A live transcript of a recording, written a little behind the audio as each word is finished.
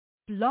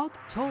Blog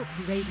Talk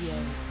Radio.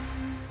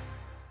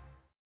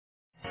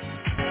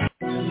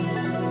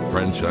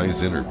 Franchise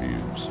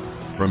interviews.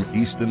 From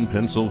Easton,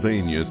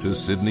 Pennsylvania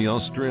to Sydney,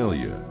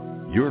 Australia.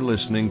 You're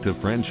listening to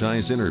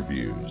Franchise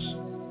Interviews.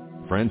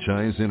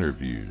 Franchise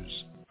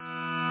Interviews.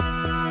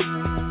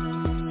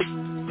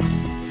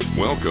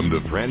 Welcome to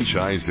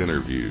Franchise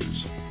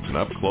Interviews, an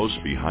up-close,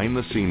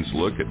 behind-the-scenes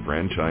look at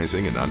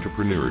franchising and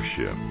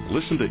entrepreneurship.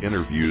 Listen to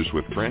interviews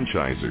with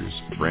franchisers,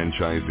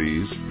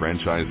 franchisees,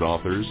 franchise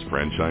authors,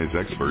 franchise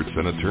experts,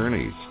 and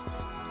attorneys.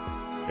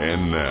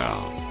 And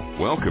now,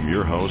 welcome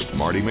your host,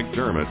 Marty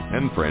McDermott,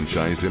 and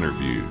Franchise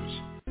Interviews.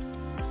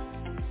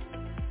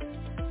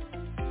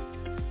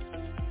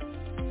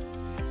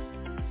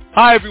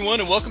 Hi, everyone,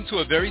 and welcome to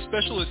a very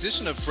special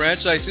edition of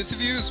Franchise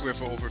Interviews, where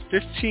for over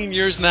 15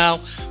 years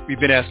now, we've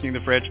been asking the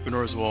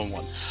entrepreneurs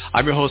one-on-one.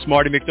 I'm your host,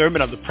 Marty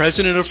McDermott. I'm the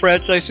president of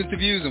Franchise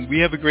Interviews, and we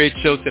have a great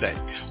show today.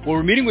 Well,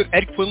 we're meeting with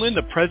Ed Quinlan,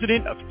 the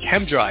president of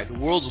Chem-Dry, the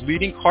world's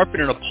leading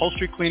carpet and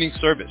upholstery cleaning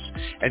service.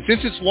 And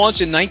since its launch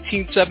in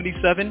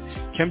 1977,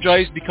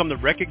 Chem-Dry has become the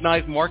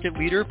recognized market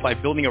leader by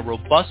building a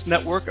robust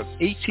network of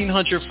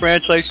 1,800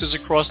 franchises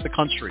across the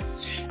country.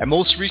 And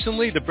most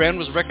recently, the brand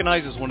was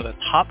recognized as one of the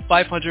top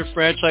 500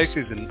 franchises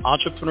in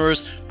Entrepreneurs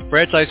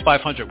Franchise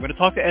 500. We're going to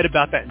talk to Ed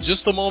about that in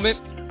just a moment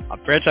on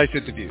Franchise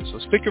Interviews. So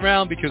stick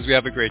around because we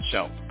have a great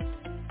show.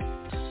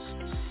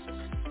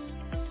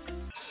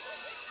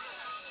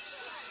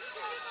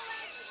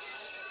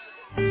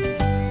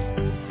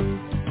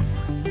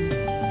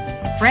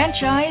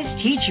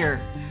 Franchise Teacher.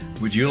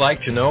 Would you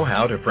like to know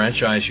how to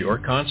franchise your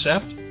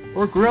concept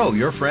or grow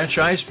your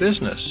franchise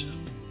business?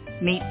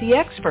 Meet the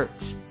experts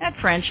at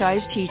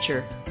Franchise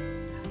Teacher.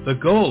 The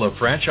goal of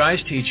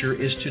Franchise Teacher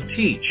is to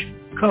teach,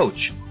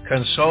 coach,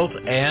 consult,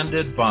 and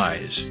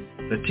advise.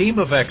 The team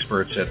of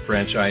experts at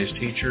Franchise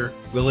Teacher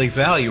will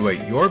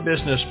evaluate your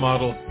business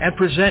model and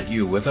present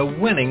you with a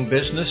winning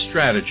business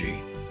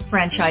strategy.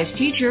 Franchise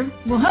Teacher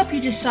will help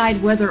you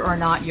decide whether or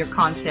not your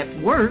concept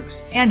works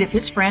and if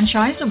it's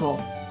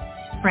franchisable.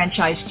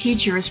 Franchise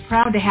Teacher is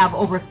proud to have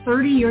over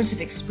 30 years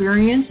of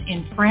experience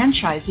in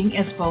franchising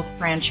as both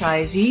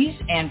franchisees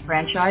and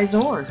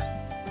franchisors.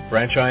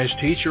 Franchise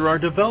Teacher are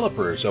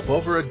developers of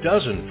over a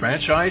dozen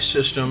franchise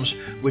systems,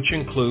 which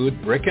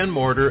include brick and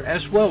mortar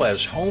as well as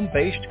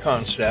home-based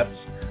concepts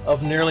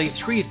of nearly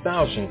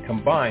 3,000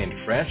 combined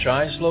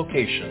franchise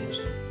locations.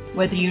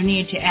 Whether you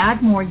need to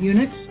add more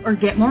units or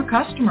get more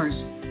customers,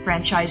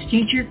 Franchise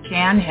Teacher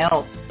can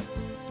help.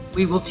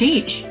 We will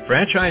teach.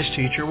 Franchise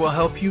Teacher will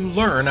help you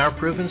learn our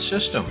proven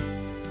system.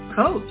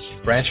 Coach.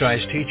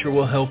 Franchise Teacher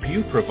will help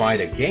you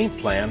provide a game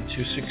plan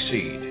to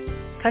succeed.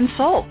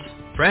 Consult.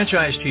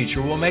 Franchise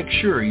Teacher will make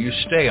sure you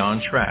stay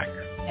on track.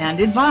 And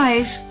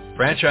advise.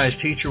 Franchise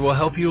Teacher will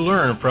help you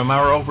learn from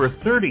our over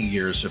 30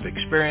 years of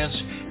experience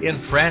in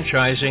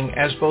franchising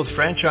as both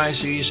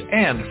franchisees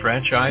and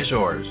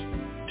franchisors.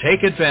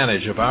 Take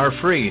advantage of our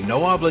free,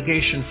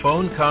 no-obligation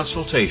phone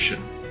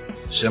consultation.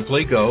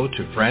 Simply go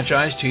to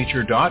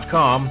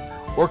franchiseteacher.com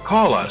or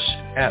call us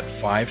at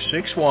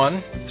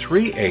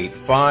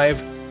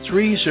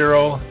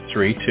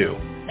 561-385-3032.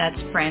 That's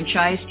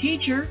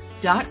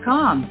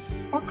franchiseteacher.com.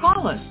 Or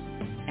call us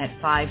at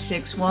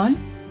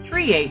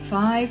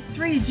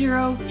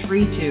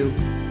 561-385-3032.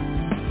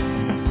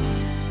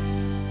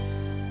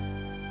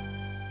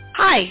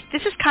 Hi,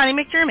 this is Connie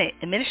McDermott,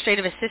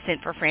 Administrative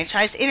Assistant for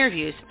Franchise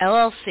Interviews,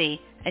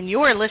 LLC, and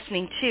you're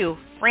listening to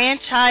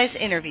Franchise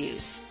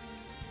Interviews.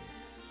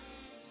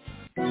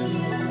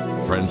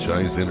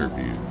 Franchise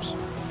Interviews.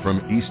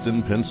 From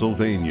Easton,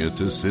 Pennsylvania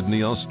to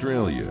Sydney,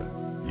 Australia.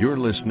 You're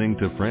listening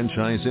to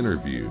Franchise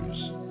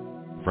Interviews.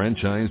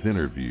 Franchise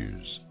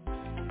Interviews.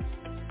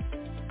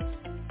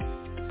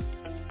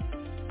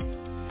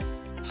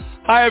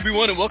 Hi,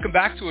 everyone, and welcome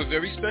back to a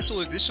very special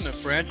edition of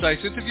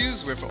Franchise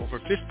Interviews, where for over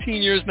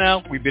 15 years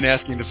now, we've been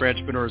asking the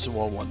entrepreneurs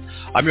one-on-one.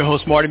 I'm your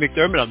host, Marty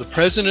McDermott. I'm the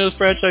president of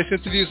Franchise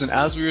Interviews, and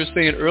as we were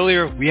saying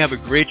earlier, we have a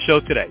great show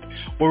today.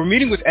 Well, we're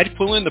meeting with Ed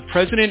Quinlan, the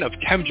president of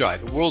Chem-Dry,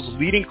 the world's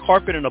leading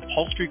carpet and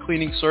upholstery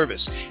cleaning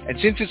service. And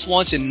since its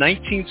launch in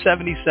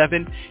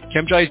 1977,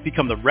 Chem-Dry has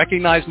become the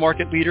recognized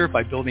market leader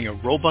by building a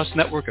robust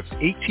network of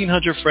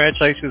 1,800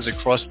 franchises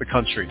across the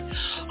country.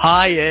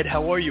 Hi, Ed.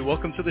 How are you?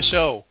 Welcome to the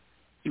show.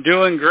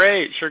 Doing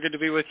great. Sure good to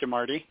be with you,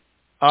 Marty.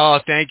 Oh,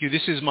 thank you.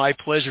 This is my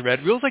pleasure,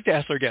 Ed. We always like to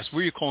ask our guests,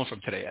 where are you calling from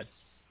today, Ed?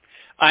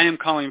 I am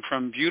calling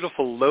from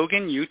beautiful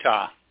Logan,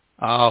 Utah.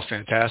 Oh,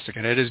 fantastic.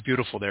 And it is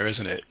beautiful there,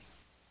 isn't it?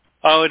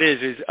 Oh, it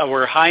is.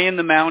 We're high in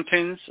the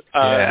mountains,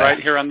 right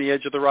here on the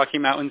edge of the Rocky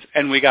Mountains,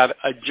 and we got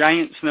a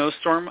giant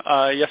snowstorm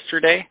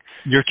yesterday.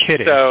 You're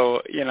kidding.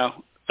 So, yeah,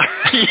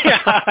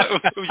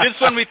 just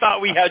when we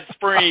thought we had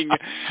spring,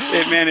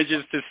 it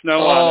manages to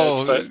snow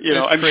on us.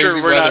 But I'm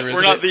sure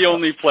we're not the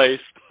only place.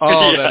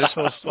 Oh, that is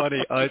so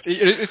funny.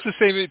 It's the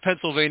same in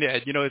Pennsylvania,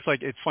 Ed.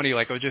 It's funny.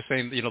 Like I was just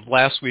saying,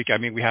 last week, I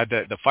mean, we had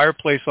the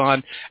fireplace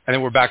on, and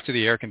then we're back to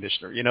the air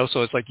conditioner.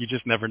 So it's like you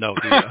just never know,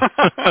 do you?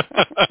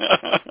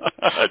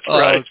 That's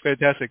right. It's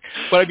fantastic.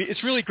 But I mean,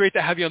 it's really great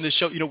to have you on this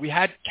show. We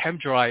had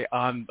Chem-Dry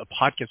on the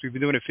podcast. We've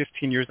been doing it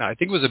 15 years now. I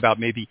think it was about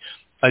maybe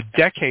a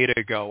decade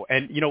ago.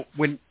 And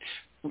when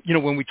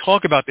we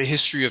talk about the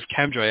history of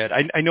Chem-Dry, Ed,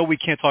 I know we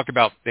can't talk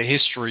about the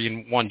history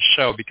in one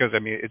show because, I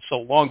mean, it's so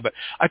long, but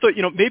I thought,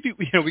 maybe,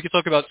 we could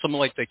talk about some of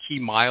like the key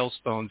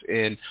milestones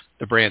in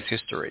the brand's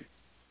history.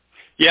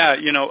 Yeah,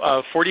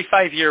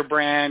 45-year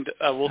brand.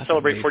 We'll That's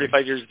celebrate amazing.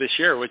 45 years this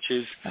year, which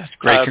is That's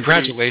great.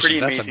 Congratulations. Pretty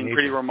That's amazing,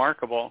 pretty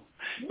remarkable.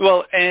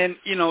 Well, and,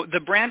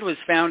 the brand was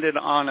founded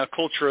on a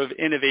culture of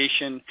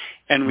innovation,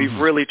 and we've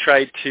really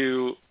tried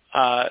to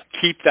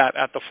keep that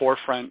at the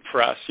forefront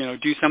for us.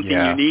 Do something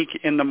unique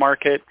in the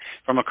market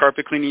from a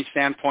carpet cleaning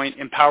standpoint,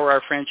 empower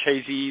our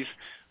franchisees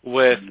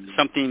with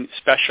something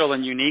special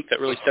and unique that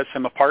really sets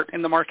them apart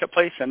in the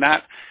marketplace, and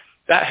that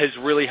has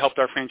really helped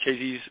our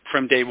franchisees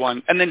from day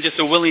one. And then just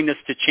a willingness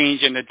to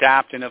change and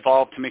adapt and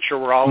evolve to make sure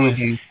we're always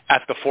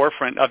at the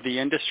forefront of the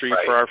industry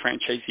for our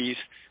franchisees.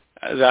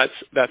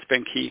 That's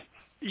been key.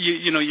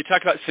 You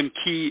talk about some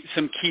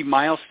key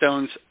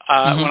milestones.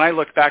 When I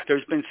look back,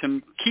 there's been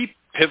some key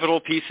pivotal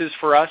pieces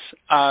for us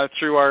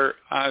through our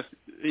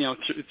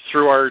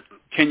through our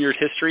tenured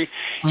history.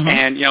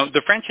 And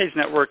the franchise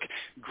network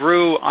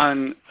grew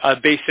on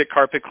basic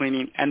carpet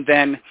cleaning, and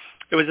then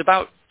it was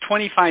about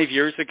 25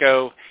 years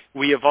ago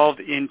we evolved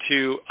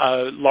into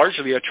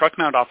largely a truck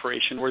mount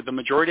operation where the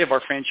majority of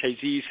our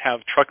franchisees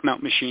have truck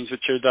mount machines,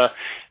 which are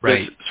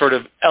the sort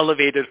of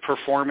elevated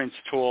performance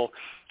tool.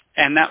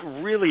 And that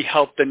really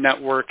helped the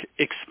network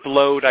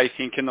explode, I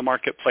think, in the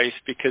marketplace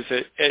because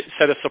it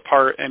set us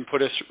apart and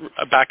put us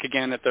back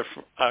again at the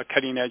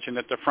cutting edge and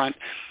at the front.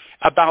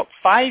 About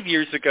 5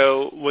 years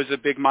ago was a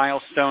big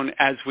milestone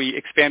as we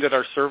expanded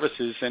our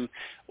services. And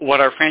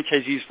what our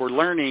franchisees were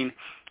learning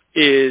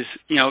is,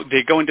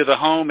 they go into the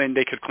home and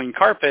they could clean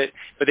carpet,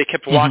 but they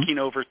kept walking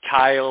over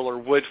tile or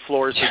wood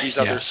floors or these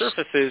other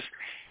surfaces.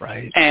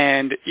 Right.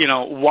 And,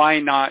 why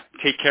not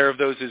take care of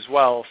those as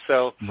well?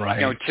 So,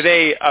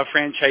 today a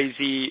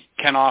franchisee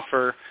can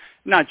offer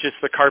not just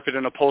the carpet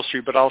and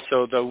upholstery, but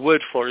also the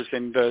wood floors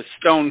and the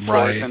stone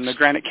floors and the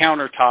granite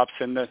countertops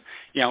and the,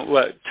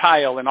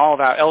 tile and all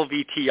that,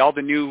 LVT, all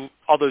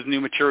those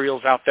new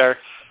materials out there,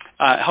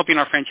 helping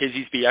our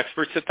franchisees be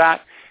experts at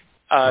that.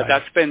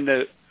 That's been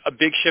a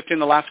big shift in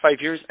the last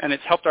 5 years, and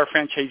it's helped our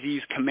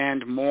franchisees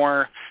command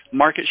more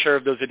market share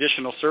of those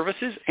additional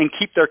services and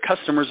keep their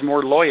customers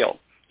more loyal.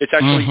 It's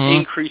actually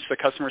increased the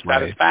customer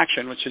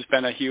satisfaction, which has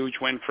been a huge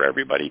win for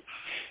everybody.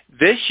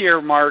 This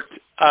year marks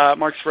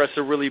for us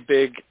a really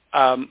big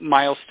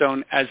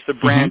milestone as the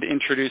brand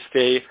introduced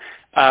a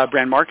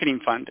brand marketing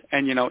fund.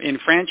 And, in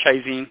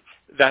franchising,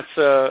 that's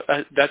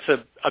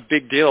a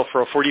big deal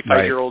for a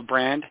 45-year-old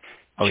brand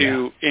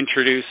to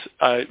introduce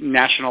a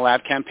national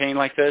ad campaign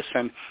like this.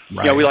 And,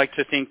 we like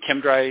to think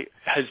Chem-Dry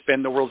has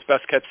been the world's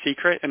best kept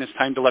secret, and it's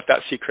time to let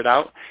that secret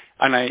out.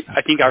 And I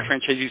think our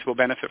franchisees will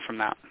benefit from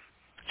that.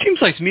 Seems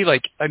like to me,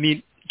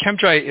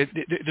 Chem-Dry,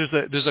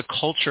 there's a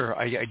culture,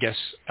 I guess,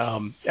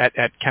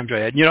 at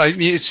Chem-Dry.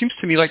 It seems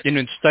to me like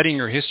in studying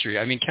your history,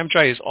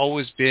 Chem-Dry has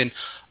always been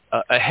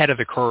ahead of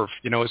the curve,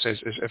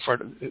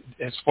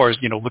 as far as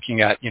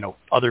looking at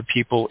other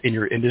people in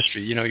your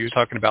industry. You're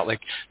talking about like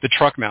the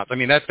truck mounts.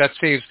 That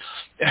saves.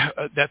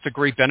 That's a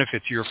great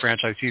benefit to your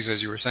franchisees,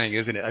 as you were saying,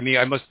 isn't it?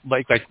 I must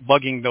like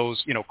lugging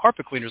those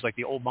carpet cleaners like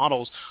the old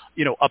models,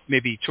 up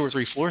maybe 2 or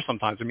 3 floors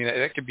sometimes.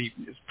 That could be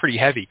pretty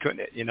heavy,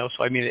 couldn't it?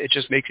 So it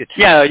just makes it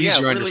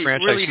easier on your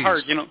franchisees. Really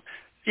hard.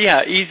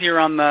 Yeah, easier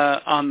on the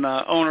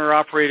owner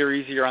operator,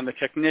 easier on the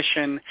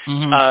technician.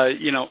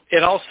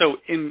 It also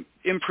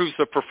improves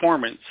the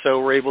performance,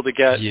 so we're able to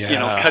get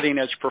cutting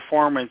edge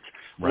performance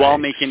while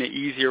making it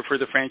easier for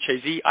the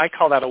franchisee. I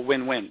call that a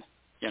win-win.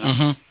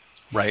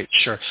 Right,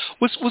 sure.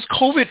 Was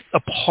COVID a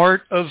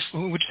part of?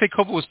 Would you say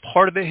COVID was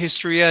part of the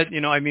history, Ed?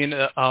 I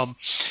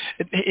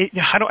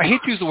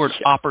hate to use the word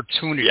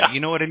opportunity. You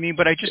know what I mean?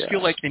 But I just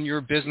feel like in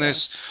your business,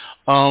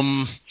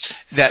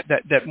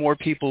 that more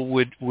people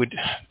would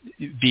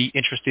be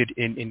interested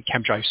in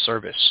Chem-Dry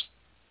service.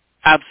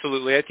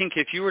 Absolutely. I think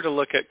if you were to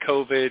look at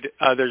COVID,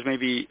 there's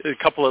maybe a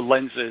couple of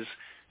lenses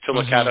to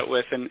look at it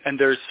with, and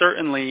there's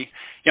certainly,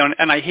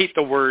 and I hate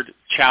the word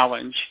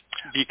challenge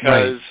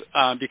because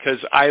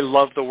I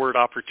love the word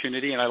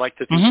opportunity, and I like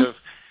to think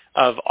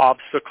of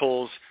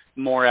obstacles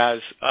more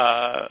as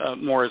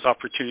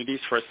opportunities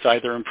for us to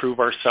either improve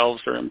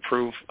ourselves or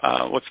improve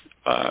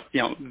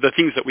the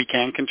things that we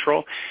can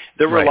control.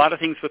 There were a lot of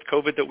things with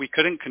COVID that we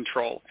couldn't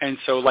control, and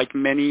so like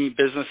many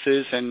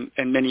businesses and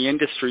many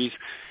industries,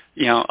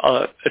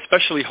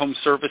 especially home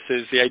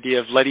services, the idea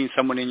of letting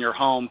someone in your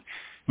home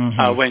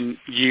when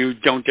you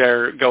don't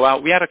dare go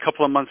out. We had a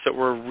couple of months that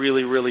were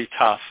really, really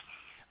tough.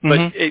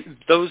 But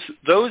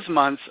those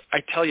months,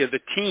 I tell you, the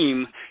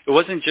team, it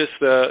wasn't just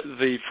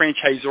the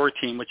franchisor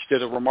team, which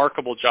did a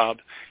remarkable job.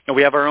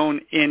 We have our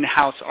own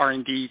in-house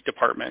R&D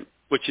department,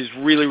 which is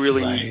really,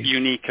 really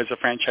unique as a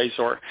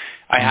franchisor.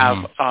 I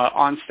have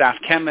on-staff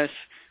chemists.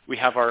 We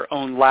have our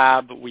own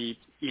lab. It's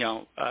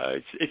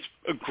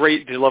a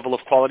great the level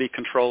of quality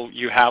control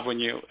you have when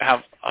you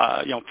have,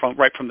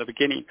 right from the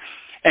beginning.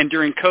 And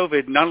during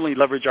COVID, not only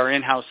leverage our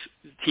in-house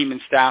team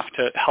and staff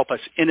to help us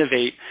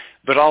innovate,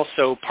 but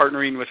also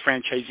partnering with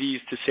franchisees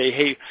to say,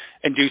 hey,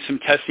 and do some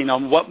testing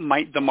on what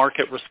might the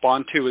market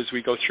respond to as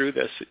we go through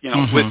this.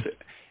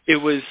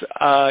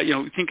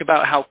 Think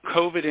about how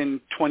COVID in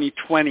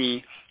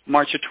 2020,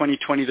 March of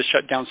 2020, the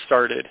shutdown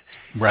started.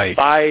 Right.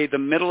 By the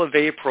middle of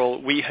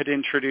April, we had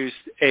introduced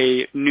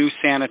a new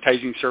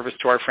sanitizing service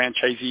to our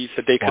franchisees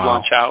that they could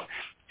launch out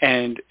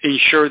and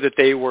ensure that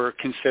they were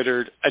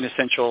considered an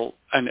essential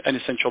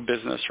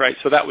business, right?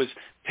 So that was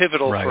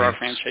pivotal for our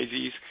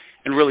franchisees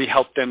and really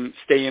helped them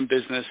stay in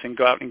business and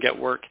go out and get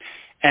work.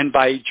 And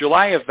by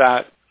July of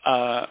that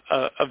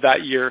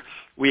year,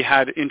 we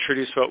had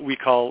introduced what we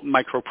call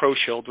Micro Pro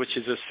Shield, which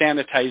is a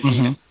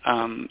sanitizing,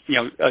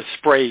 a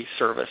spray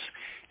service,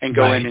 and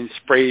go in and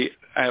spray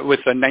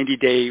with a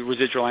 90-day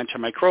residual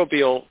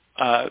antimicrobial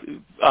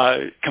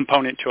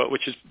component to it,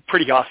 which is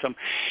pretty awesome.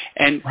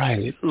 And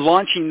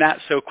launching that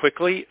so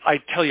quickly, I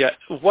tell you,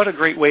 what a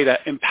great way to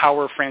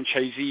empower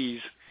franchisees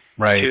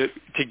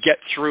to get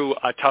through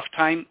a tough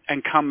time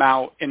and come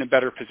out in a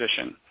better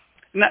position.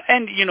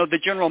 And the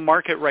general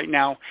market right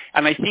now,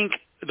 and I think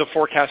the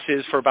forecast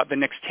is for about the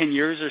next 10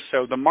 years or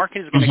so, the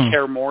market is going to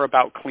care more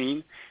about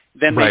clean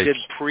than they did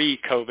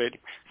pre-COVID.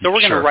 So we're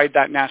going to ride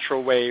that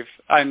natural wave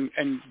and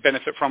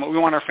benefit from it. We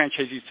want our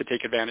franchisees to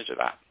take advantage of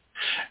that.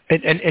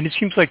 And it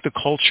seems like the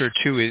culture,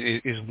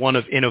 too, is one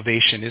of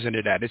innovation, isn't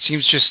it, Ed? It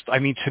seems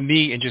to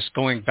me, and just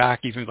going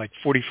back even like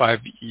 45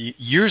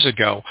 years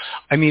ago,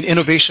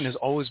 innovation has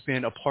always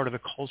been a part of the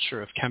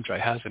culture of Chem-Dry,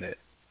 hasn't it?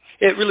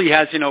 It really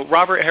has.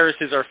 Robert Harris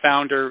is our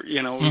founder.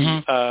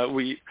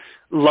 We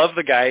love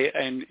the guy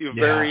and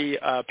very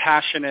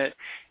passionate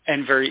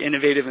and very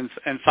innovative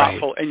and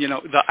thoughtful. And,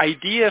 the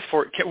idea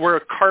we're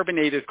a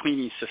carbonated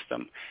cleaning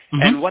system.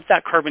 And what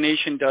that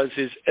carbonation does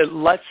is it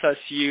lets us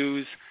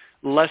use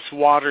less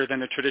water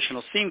than a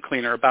traditional steam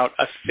cleaner, about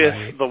a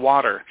fifth the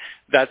water.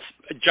 That's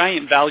a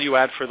giant value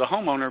add for the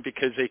homeowner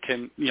because they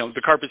can,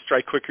 the carpets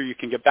dry quicker. You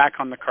can get back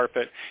on the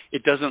carpet.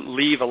 It doesn't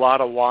leave a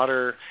lot of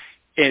water,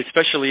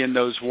 especially in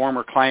those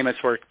warmer climates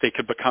where they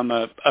could become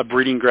a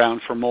breeding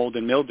ground for mold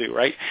and mildew,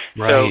 right?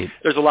 So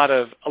there's a lot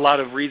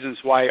of reasons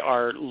why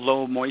our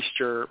low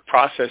moisture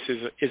process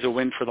is a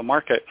win for the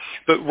market.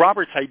 But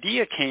Robert's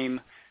idea came,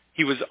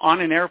 he was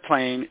on an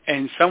airplane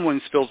and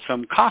someone spilled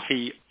some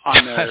coffee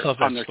on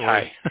their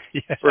tie,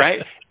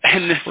 right?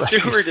 And the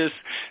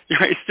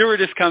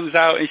stewardess comes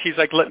out and she's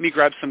like, let me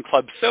grab some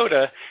club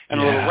soda and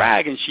a little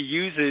rag, and she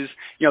uses,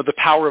 the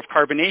power of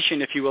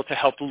carbonation, if you will, to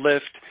help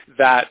lift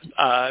that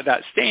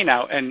stain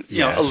out and,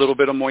 a little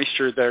bit of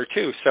moisture there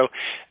too. So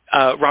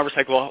Robert's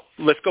like, well,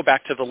 let's go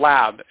back to the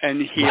lab.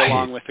 And he,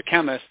 along with the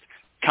chemist,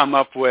 come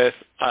up with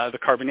the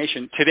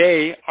carbonation.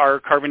 Today, our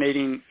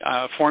carbonating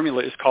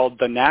formula is called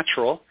the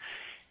Natural.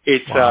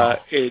 It's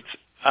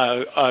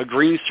a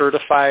green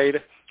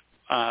certified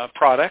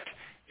product.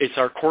 It's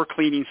our core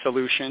cleaning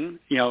solution,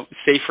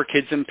 safe for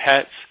kids and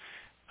pets.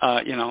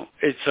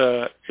 It's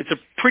a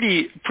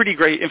pretty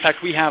great. In fact,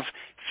 we have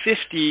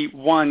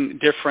 51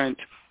 different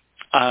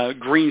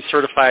green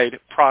certified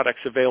products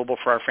available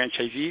for our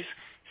franchisees.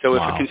 So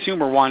if a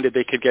consumer wanted,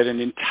 they could get an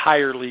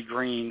entirely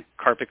green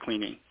carpet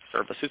cleaning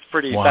service. It's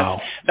pretty.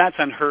 That's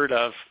unheard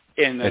of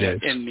in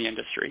the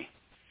industry.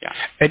 Yeah.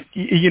 And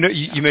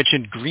you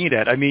mentioned green,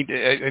 Ed. I mean,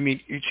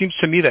 it seems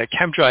to me that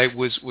Chem-Dry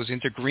was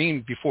into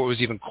green before it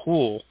was even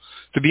cool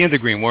to be into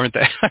green, weren't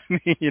they?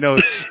 That's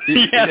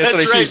what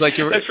it seems like.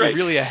 You're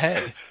really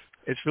ahead.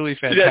 It's really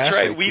fantastic. That's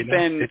right. We've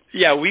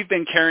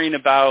been caring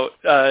about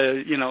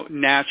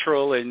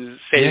natural and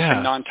safe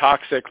and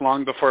non-toxic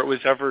long before it was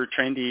ever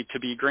trendy to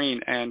be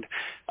green, and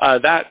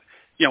that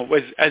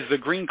was as the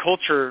green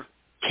culture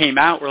came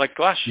out, we're like,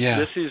 gosh,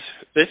 this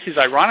is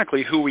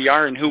ironically who we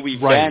are and who we've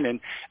been,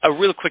 and a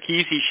real quick,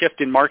 easy shift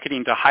in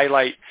marketing to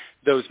highlight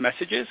those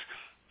messages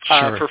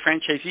for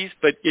franchisees.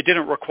 But it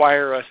didn't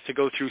require us to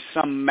go through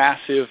some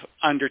massive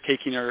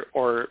undertaking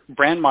or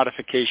brand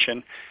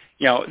modification.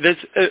 This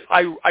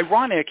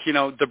ironic.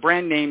 The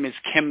brand name is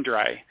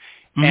Chem-Dry,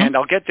 and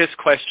I'll get this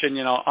question.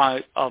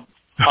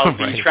 I'll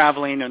be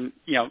traveling and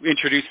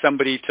introduce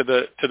somebody to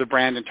the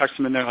brand and talk to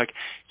them, and they're like,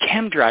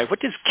 Chem-Dry, what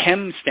does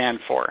Chem stand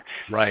for?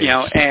 Right.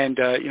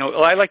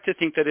 I like to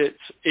think that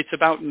it's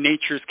about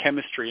nature's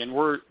chemistry, and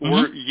we're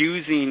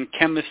using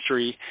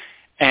chemistry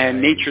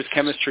and nature's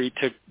chemistry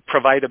to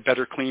provide a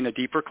better clean, a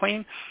deeper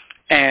clean.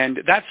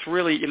 And that's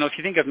really, if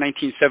you think of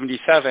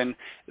 1977,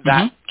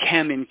 that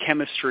chem in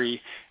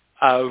chemistry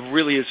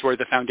really is where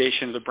the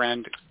foundation of the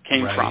brand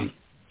came from.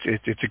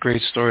 It's a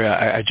great story.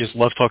 I just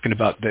love talking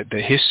about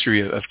the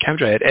history of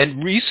Chem-Dry.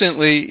 And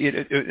recently,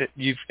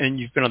 you've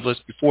been on the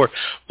list before,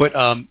 but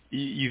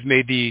you've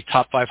made the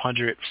top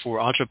 500 for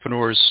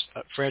Entrepreneurs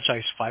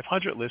Franchise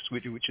 500 list,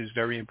 which is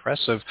very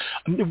impressive.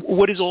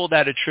 What is all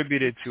that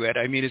attributed to, Ed?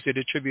 I mean, is it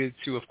attributed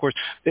to, of course,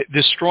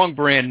 the strong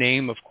brand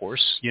name, of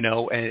course,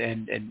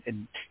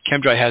 and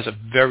Chem-Dry has a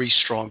very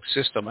strong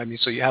system. I mean,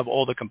 so you have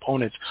all the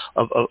components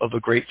of a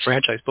great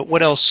franchise. But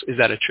what else is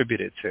that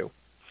attributed to?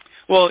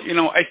 Well,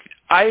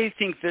 I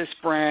think this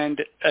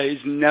brand is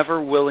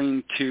never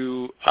willing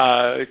to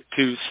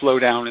slow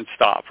down and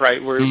stop.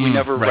 Right? We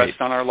never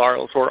rest on our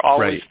laurels. We're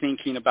always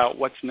thinking about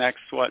what's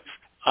next, what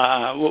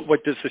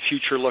does the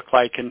future look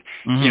like, and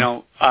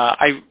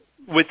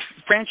with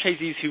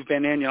franchisees who've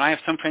been in, I have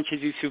some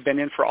franchisees who've been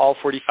in for all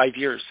 45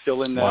 years,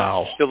 still in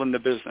the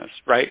business,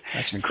 right?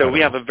 That's incredible. So we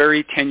have a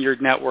very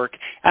tenured network,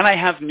 and I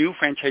have new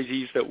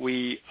franchisees that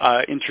we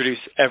introduce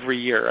every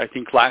year. I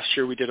think last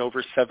year we did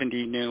over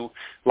 70 new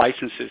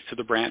licenses to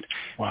the brand.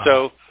 Wow.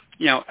 So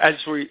as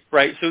we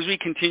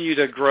continue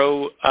to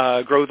grow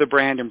the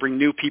brand and bring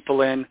new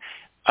people in,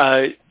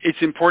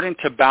 it's important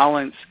to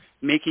balance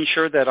making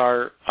sure that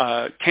our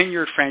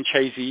tenured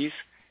franchisees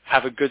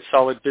have a good,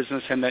 solid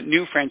business, and that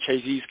new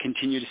franchisees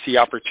continue to see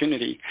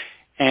opportunity.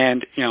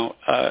 And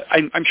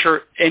I'm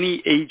sure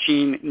any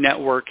aging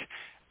network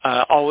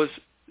always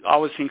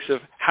thinks of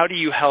how do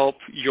you help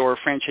your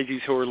franchisees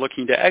who are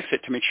looking to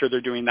exit to make sure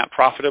they're doing that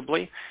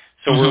profitably.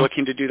 So we're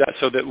looking to do that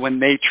so that when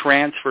they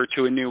transfer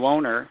to a new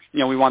owner,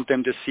 we want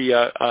them to see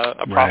a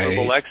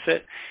profitable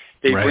exit.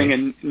 They bring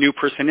a new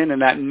person in,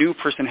 and that new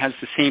person has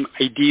the same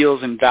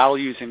ideals and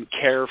values and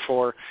care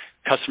for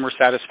customer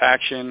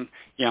satisfaction,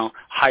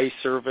 high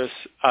service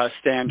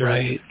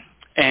standards,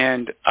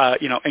 and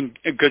and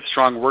a good,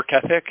 strong work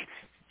ethic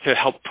to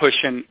help push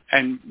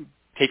and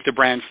take the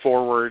brand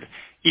forward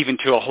even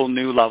to a whole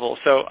new level.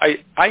 So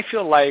I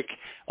feel like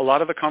a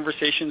lot of the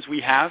conversations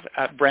we have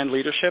at brand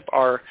leadership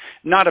are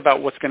not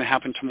about what's going to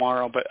happen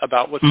tomorrow, but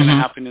about what's going to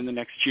happen in the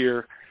next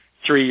year,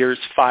 3 years,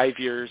 5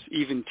 years,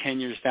 even 10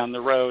 years down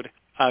the road.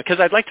 Because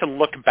I'd like to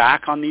look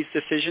back on these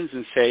decisions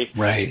and say,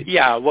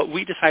 what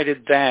we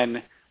decided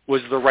then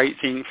was the right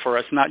thing for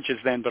us, not just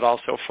then, but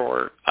also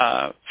for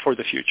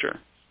the future.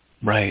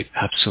 Right,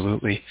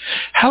 absolutely.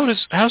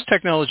 How's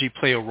technology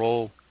play a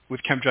role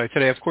with Chem-Dry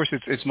today? Of course,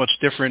 it's much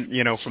different,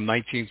 from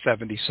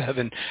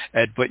 1977,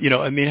 Ed. But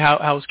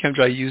how's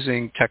Chem-Dry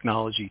using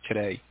technology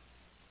today?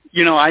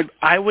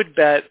 I would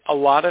bet a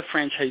lot of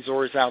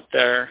franchisors out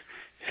there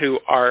who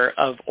are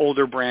of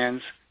older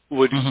brands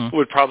would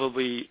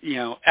probably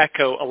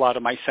echo a lot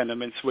of my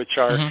sentiments, which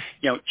are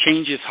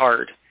change is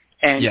hard.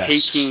 And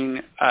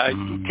taking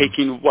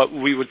what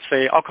we would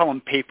say, I'll call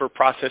them paper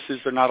processes.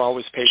 They're not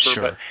always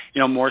paper,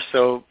 but more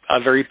so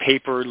very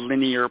paper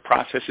linear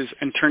processes,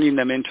 and turning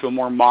them into a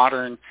more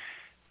modern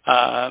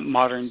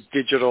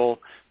digital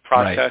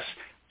process.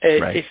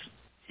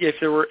 If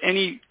there were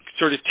any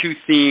sort of two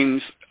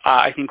themes,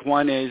 I think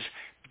one is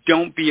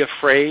don't be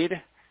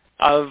afraid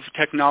of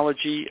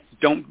technology.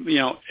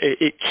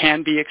 It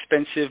can be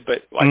expensive,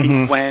 but I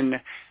think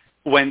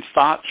when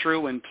thought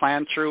through and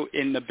planned through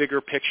in the bigger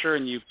picture,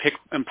 and you pick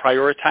and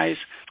prioritize,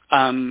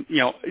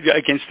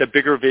 against a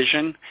bigger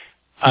vision,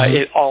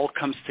 it all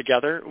comes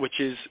together, which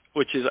is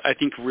I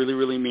think really,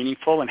 really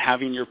meaningful. And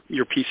having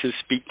your pieces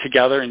speak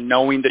together and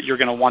knowing that you're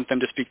going to want them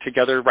to speak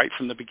together right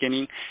from the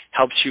beginning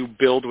helps you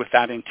build with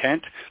that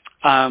intent.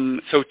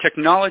 So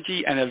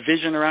technology and a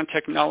vision around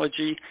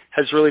technology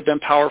has really been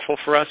powerful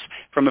for us.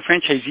 From a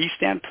franchisee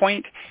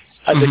standpoint,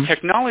 the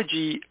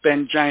technology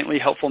been giantly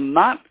helpful,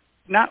 not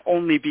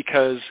only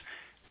because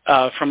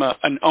from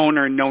an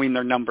owner knowing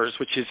their numbers,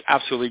 which is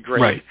absolutely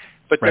great,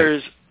 but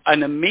there's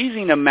an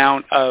amazing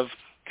amount of,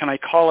 can I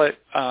call it,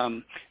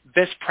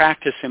 best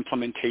practice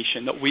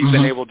implementation that we've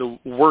been able to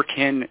work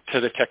into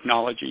the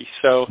technology.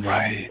 So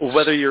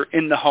whether you're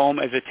in the home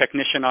as a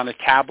technician on a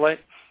tablet,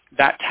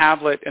 that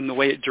tablet and the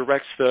way it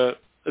directs the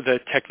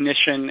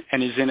technician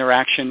and his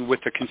interaction with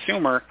the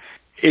consumer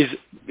is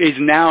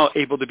now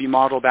able to be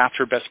modeled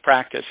after best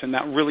practice, and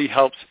that really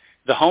helps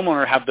the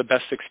homeowner have the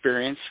best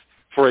experience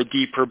for a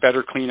deeper,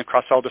 better clean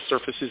across all the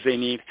surfaces they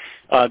need.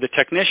 The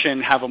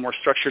technician have a more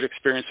structured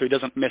experience so he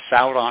doesn't miss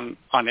out on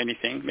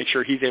anything, make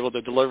sure he's able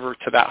to deliver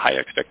to that high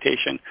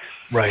expectation.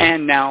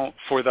 And now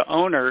for the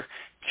owner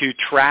to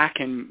track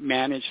and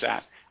manage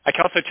that. I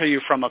can also tell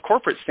you from a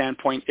corporate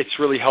standpoint, it's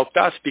really helped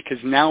us because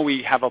now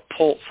we have a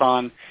pulse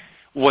on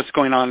what's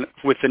going on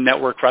with the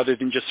network rather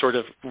than just sort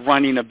of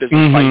running a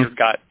business by your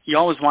gut. You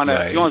always want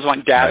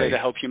data to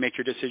help you make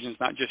your decisions,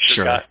 not just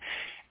your gut.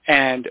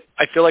 And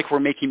I feel like we're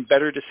making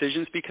better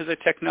decisions because of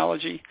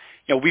technology.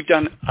 We've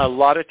done a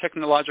lot of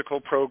technological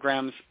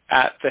programs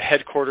at the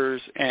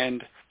headquarters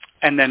and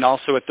then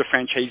also at the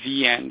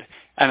franchisee end.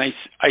 And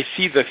I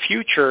see the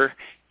future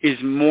is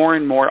more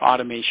and more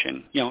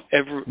automation.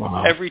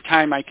 Every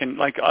time I can,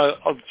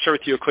 I'll share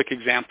with you a quick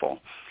example.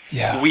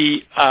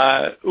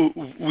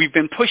 We've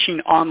been pushing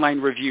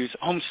online reviews.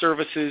 Home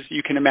services,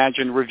 you can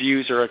imagine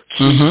reviews are a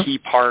key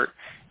part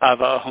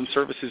of a home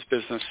services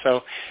business.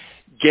 So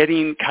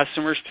getting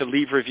customers to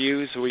leave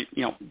reviews. We,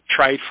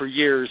 tried for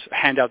years,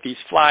 hand out these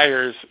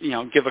flyers,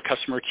 give a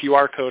customer a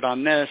QR code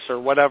on this or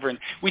whatever. And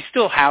we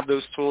still have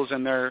those tools,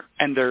 and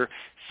they're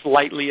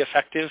slightly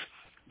effective.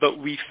 But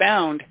we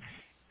found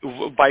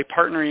by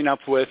partnering up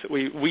with,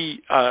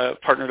 we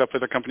partnered up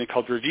with a company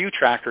called Review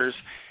Trackers,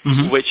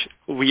 which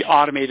we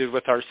automated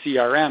with our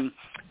CRM.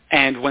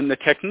 And when the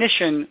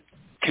technician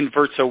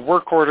converts a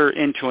work order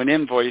into an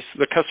invoice,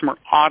 the customer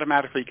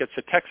automatically gets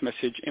a text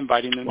message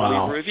inviting them to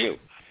leave a review.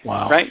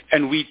 Wow. Right?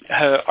 And we've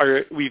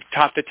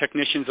taught the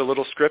technicians a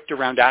little script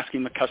around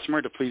asking the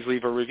customer to please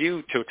leave a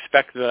review, to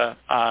expect this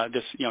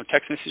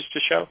text message to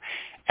show.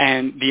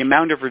 And the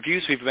amount of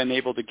reviews we've been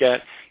able to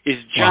get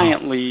is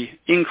giantly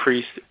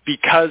increased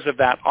because of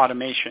that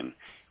automation.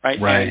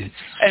 Right? Right.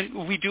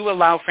 And we do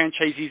allow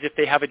franchisees, if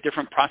they have a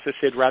different process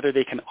they'd rather,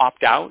 they can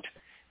opt out.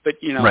 But,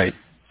 right.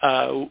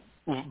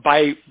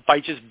 By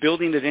just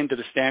building it into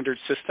the standard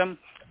system,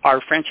 our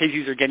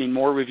franchisees are getting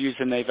more reviews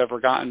than they've ever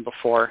gotten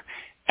before.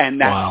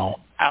 And that's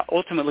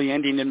ultimately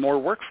ending in more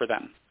work for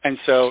them. And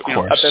so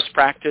a best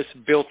practice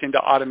built into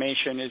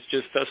automation is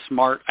just a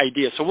smart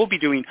idea. So we'll be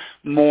doing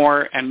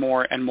more and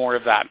more and more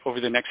of that over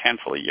the next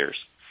handful of years.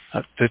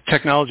 The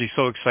technology is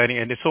so exciting,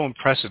 and it's so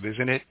impressive,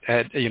 isn't it?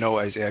 As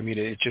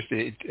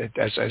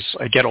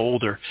I get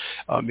older,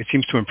 it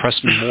seems to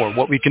impress me more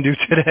what we can do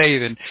today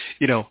than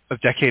a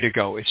decade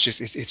ago.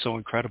 It's so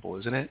incredible,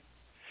 isn't it?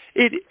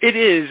 It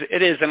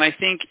is, and I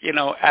think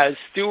as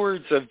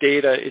stewards of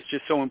data, it's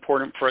just so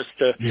important for us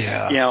to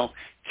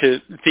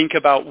to think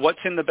about what's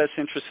in the best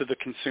interest of the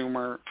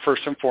consumer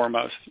first and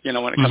foremost. When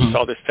it comes to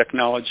all this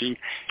technology,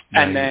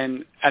 and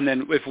then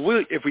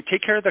if we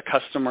take care of the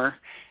customer,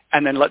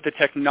 and then let the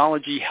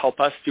technology help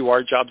us do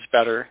our jobs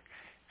better,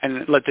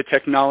 and let the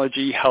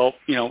technology help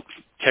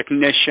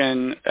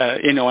technician,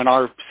 in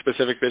our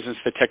specific business,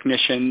 the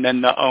technician,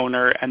 then the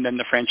owner, and then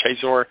the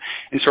franchisor,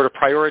 and sort of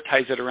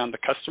prioritize it around the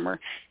customer.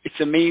 It's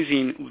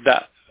amazing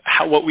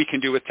what we can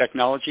do with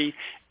technology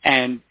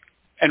and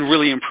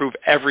really improve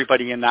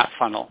everybody in that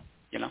funnel.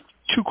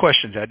 Two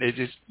questions, Ed.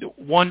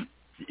 One,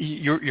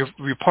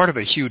 you're part of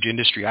a huge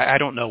industry. I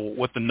don't know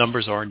what the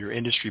numbers are in your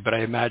industry, but I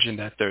imagine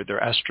that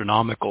they're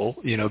astronomical,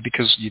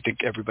 because you think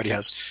everybody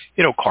has,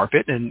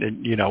 carpet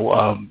and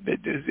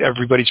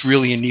everybody's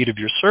really in need of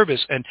your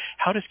service. And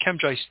how does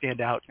Chem-Dry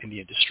stand out in the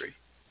industry?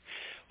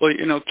 Well,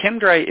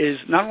 Chem-Dry is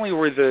not only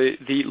we're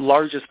the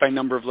largest by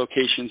number of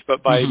locations,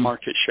 but by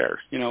market share.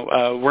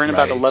 We're in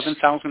about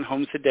 11,000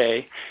 homes a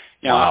day.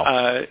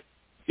 We're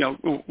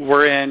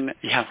in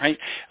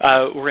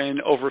we're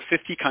in over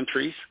 50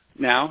 countries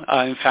now.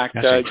 In fact,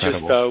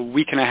 just a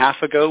week and a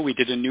half ago, we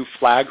did a new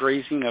flag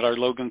raising at our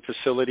Logan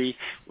facility.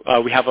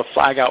 We have a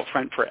flag out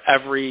front for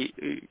every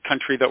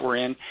country that we're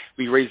in.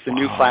 We raised a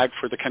new flag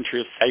for the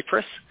country of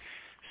Cyprus.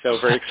 So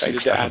very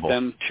excited to add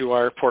them to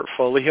our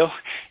portfolio.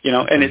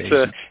 And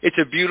it's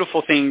a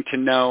beautiful thing to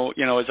know.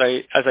 As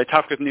I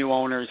talk with new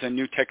owners and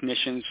new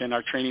technicians in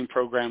our training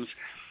programs,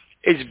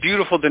 it's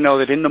beautiful to know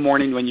that in the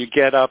morning when you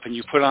get up and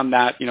you put on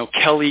that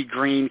Kelly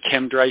green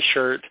Chem-Dry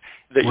shirt,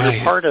 that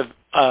you're part of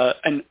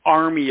an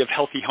army of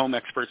healthy home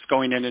experts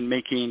going in and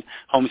making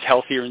homes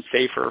healthier and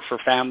safer for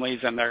families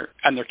and their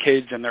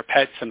kids and their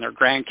pets and their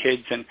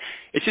grandkids. And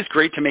it's just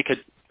great to make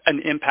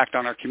an impact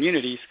on our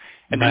communities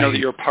and to know that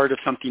you're part of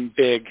something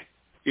big,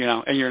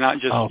 and you're not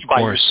just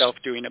by yourself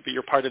doing it, but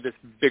you're part of this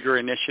bigger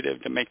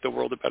initiative to make the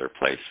world a better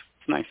place.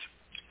 It's nice.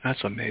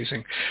 That's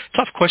amazing.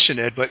 Tough question,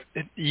 Ed, but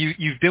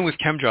you've been with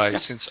Chem-Dry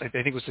since I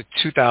think it was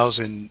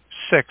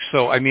 2006.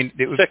 So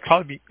it would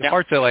probably be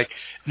hard to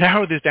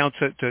narrow this down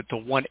to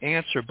one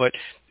answer. But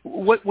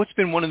what's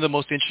been one of the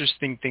most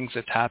interesting things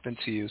that's happened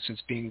to you since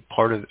being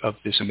part of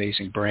this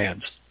amazing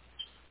brand?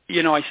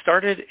 I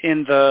started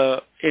in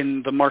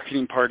the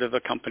marketing part of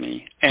the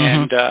company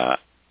and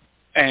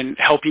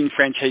helping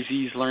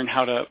franchisees learn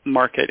how to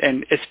market,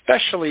 and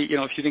especially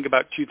if you think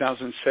about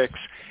 2006,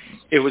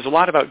 it was a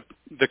lot about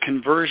the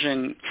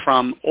conversion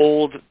from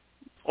old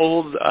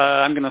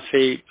I'm going to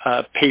say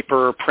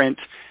paper or print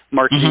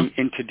marketing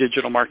into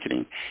digital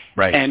marketing.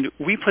 Right. And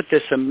we put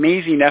this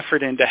amazing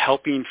effort into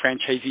helping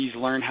franchisees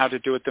learn how to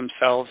do it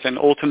themselves, and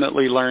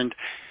ultimately learned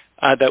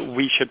that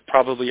we should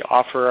probably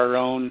offer our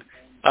own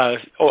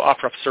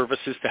offer up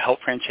services to help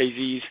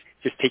franchisees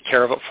just take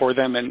care of it for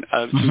them, and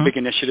some big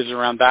initiatives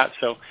around that,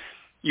 so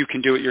you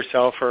can do it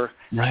yourself or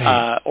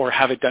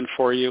have it done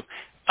for you.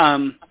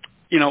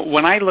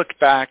 When I look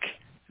back,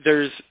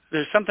 there's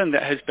something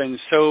that has been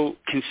so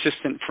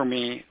consistent for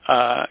me,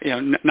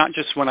 not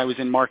just when I was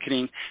in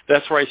marketing.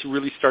 That's where I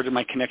really started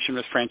my connection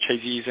with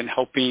franchisees and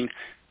helping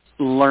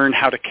learn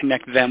how to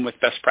connect them with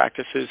best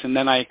practices. And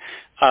then I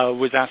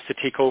was asked to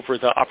take over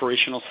the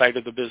operational side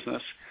of the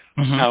business.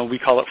 We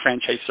call it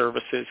franchise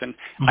services, and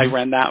I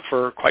ran that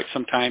for quite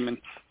some time, and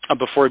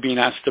before being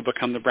asked to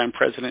become the brand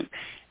president.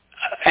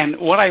 And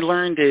what I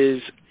learned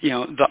is,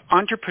 the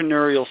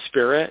entrepreneurial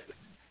spirit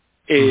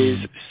is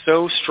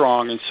so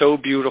strong and so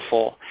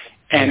beautiful,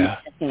 And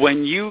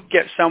when you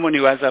get someone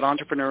who has that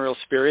entrepreneurial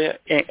spirit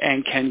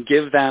and can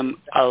give them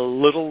a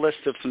little list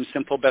of some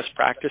simple best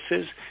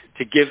practices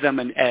to give them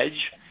an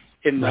edge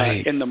in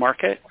the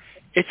market,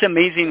 it's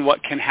amazing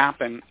what can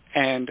happen.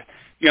 And,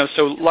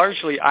 so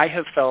largely I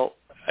have felt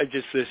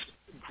just this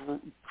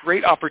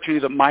great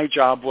opportunity that my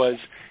job was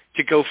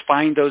to go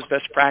find those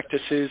best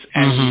practices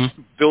and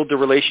build the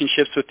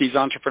relationships with these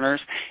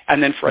entrepreneurs,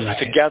 and then for us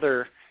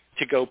together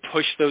to go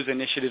push those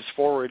initiatives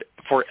forward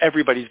for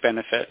everybody's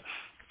benefit.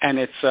 And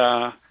it's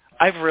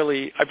I've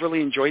really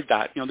enjoyed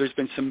that. There's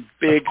been some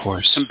big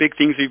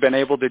things we've been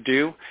able to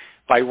do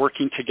by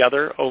working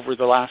together over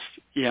the last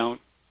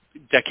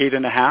decade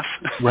and a half.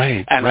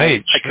 Right. And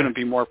I couldn't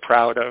be more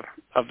proud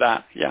of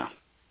that. Yeah.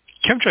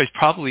 Chem-Dry is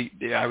probably,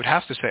 I would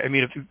have to say,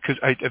 because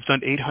I've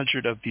done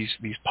 800 of these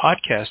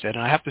podcasts, and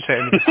I have to say,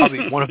 it's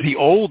probably one of the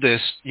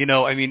oldest,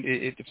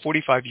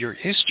 45-year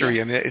history.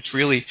 It's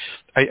really,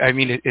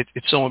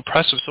 it's so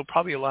impressive. So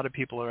probably a lot of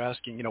people are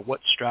asking, what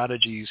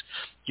strategies,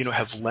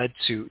 have led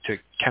to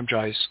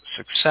Chem-Dry's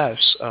success.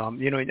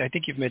 I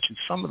think you've mentioned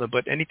some of them,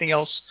 but anything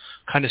else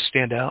kind of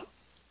stand out?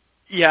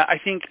 Yeah, I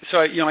think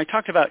so. I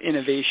talked about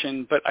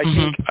innovation, but I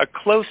think a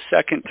close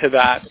second to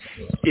that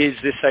is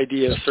this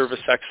idea of service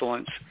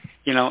excellence.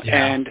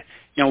 And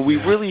we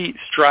really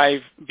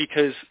strive,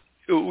 because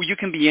you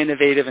can be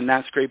innovative and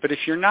that's great, but if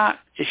you're not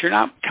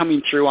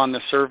coming through on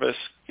the service,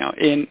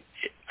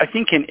 I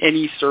think in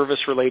any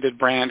service-related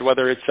brand,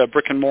 whether it's a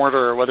brick and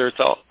mortar or whether it's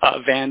a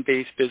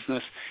van-based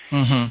business,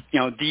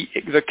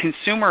 the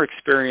consumer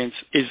experience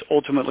is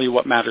ultimately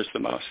what matters the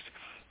most.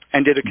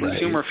 And did a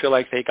consumer feel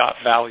like they got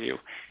value?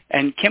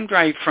 And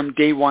Chem-Dry from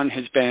day one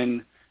has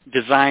been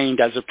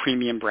designed as a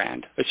premium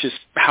brand. It's just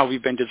how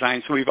we've been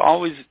designed. So we've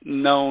always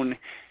known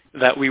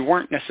that we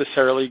weren't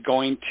necessarily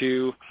going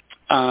to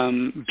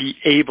be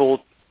able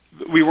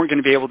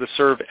to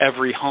serve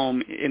every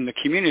home in the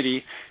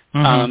community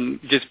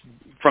just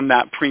from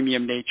that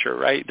premium nature,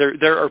 right?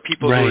 There are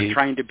people who are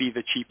trying to be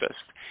the cheapest,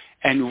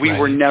 and we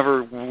were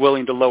never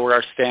willing to lower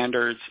our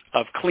standards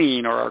of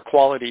clean or our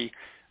quality,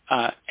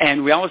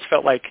 and we always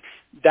felt like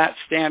that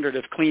standard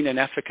of clean and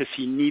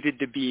efficacy needed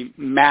to be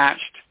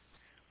matched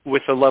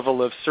with a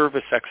level of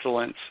service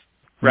excellence,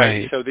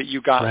 right? So that you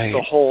got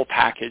the whole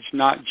package,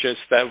 not just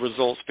the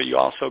results, but you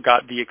also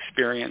got the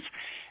experience.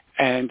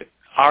 And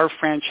our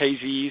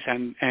franchisees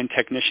and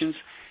technicians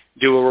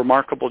do a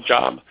remarkable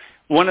job.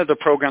 One of the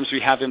programs we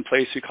have in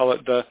place, we call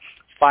it the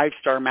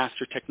 5-Star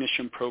Master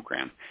Technician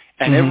Program.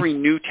 And every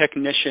new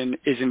technician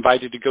is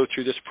invited to go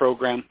through this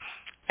program.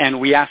 And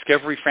we ask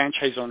every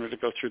franchise owner to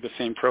go through the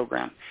same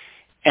program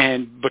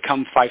and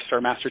become 5-Star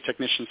Master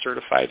Technician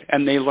certified.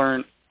 And they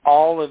learn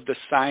all of the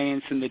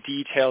science and the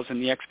details and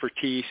the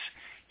expertise,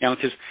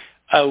 because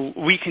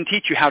we can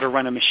teach you how to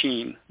run a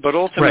machine, but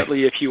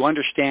ultimately if you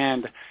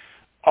understand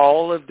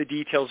all of the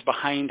details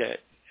behind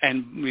it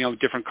and,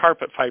 different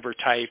carpet fiber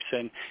types,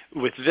 and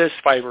with this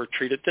fiber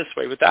treat it this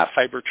way, with that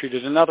fiber treat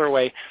it another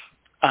way,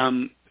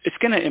 it's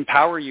going to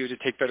empower you to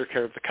take better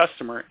care of the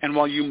customer. And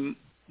while you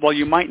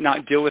might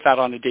not deal with that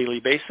on a daily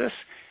basis,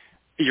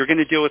 you're going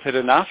to deal with it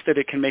enough that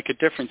it can make a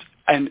difference.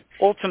 And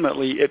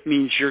ultimately, it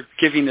means you're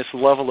giving this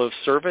level of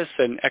service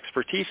and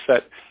expertise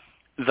that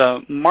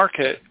the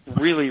market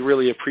really,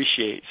 really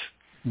appreciates.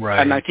 Right.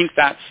 And I think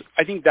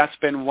that's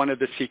been one of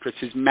the secrets,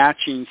 is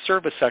matching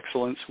service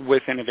excellence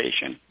with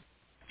innovation.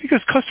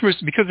 Because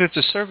it's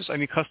a service,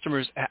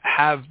 customers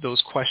have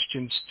those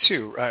questions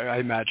too, I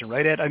imagine,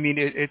 right, Ed?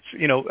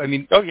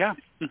 Oh yeah.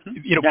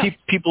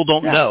 People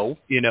don't know,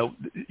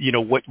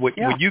 what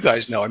you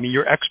guys know.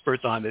 You're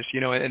experts on this,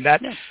 and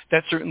that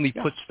certainly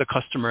puts the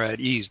customer at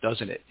ease,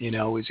 doesn't it?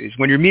 Is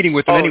when you're meeting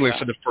with them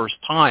for the first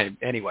time,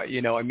 anyway.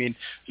 The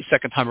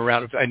second time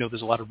around, I know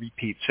there's a lot of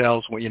repeat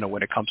sales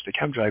when it comes to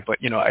Chem-Dry, but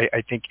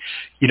I think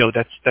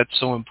that's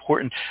so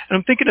important. And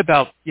I'm thinking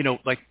about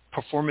like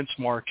performance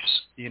marks,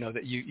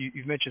 that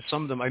you've mentioned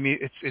some of them.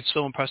 It's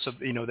so impressive,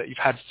 that you've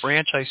had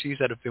franchisees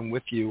that have been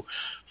with you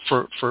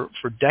for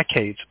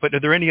decades. But are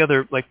there any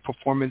other like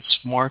performance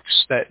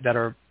marks that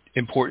are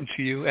important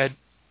to you, Ed?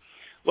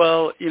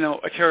 Well,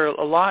 I care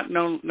a lot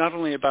not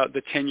only about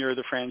the tenure of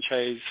the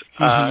franchise,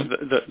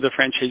 the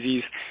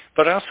franchisees,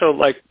 but I also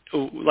like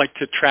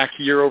to track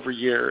year over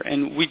year.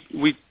 And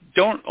we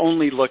don't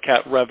only look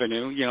at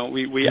revenue.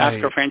 We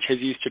ask our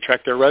franchisees to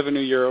track their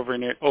revenue year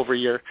over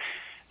year.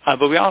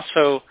 But we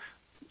also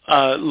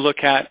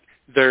look at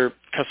their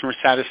customer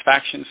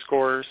satisfaction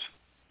scores,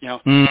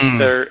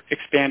 their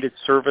expanded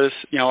service,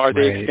 are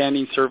they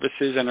expanding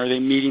services, and are they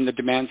meeting the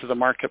demands of the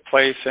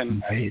marketplace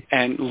and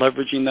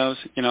leveraging those,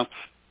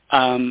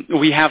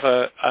 We have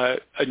a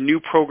new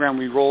program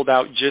we rolled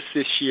out just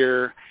this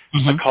year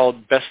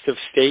called Best of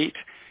State,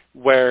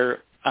 where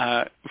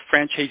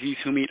franchisees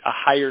who meet a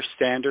higher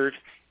standard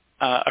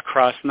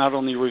across not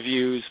only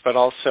reviews but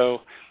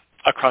also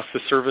across the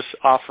service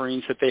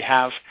offerings that they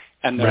have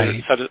and their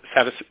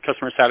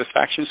customer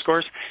satisfaction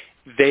scores,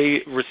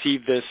 they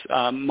receive this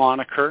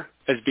moniker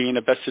as being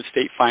a Best of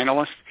State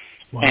finalist.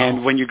 Wow.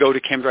 And when you go to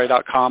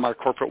Chem-Dry.com, our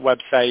corporate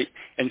website,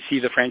 and see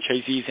the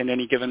franchisees in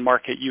any given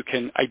market, you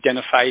can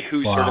identify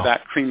who's sort of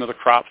that cream of the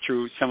crop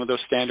through some of those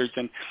standards.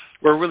 And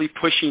we're really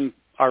pushing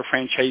our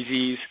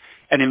franchisees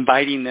and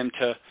inviting them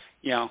to,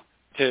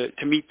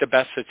 to meet the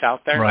best that's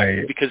out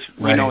there, because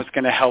we know it's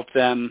going to help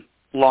them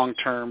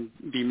long-term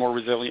be more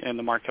resilient in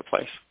the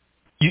marketplace.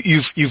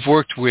 You've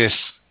worked with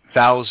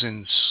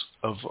thousands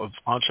of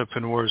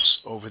entrepreneurs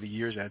over the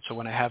years, and so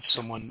when I have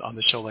someone on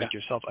the show like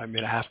yourself, I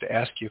have to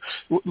ask you,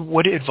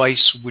 what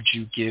advice would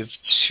you give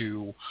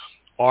to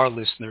our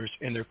listeners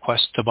in their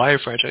quest to buy a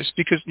franchise?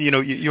 Because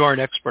you are an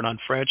expert on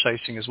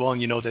franchising as well,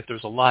 and you know that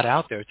there's a lot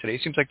out there today.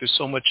 It seems like there's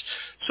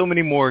so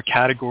many more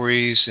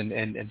categories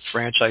and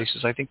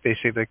franchises. I think they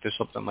say like there's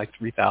something like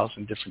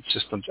 3,000 different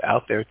systems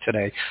out there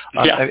today.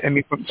 I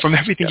mean, from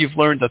everything you've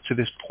learned up to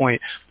this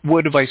point,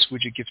 what advice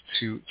would you give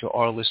to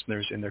our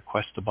listeners in their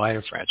quest to buy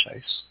a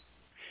franchise?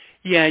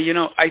 Yeah,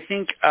 I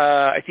think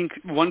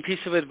one piece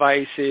of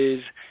advice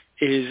is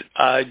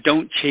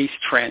don't chase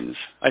trends.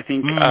 I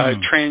think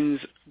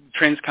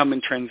trends come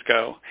and trends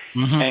go.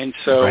 Mm-hmm. And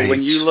so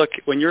when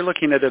you're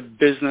looking at a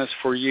business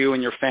for you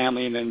and your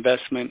family and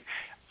investment,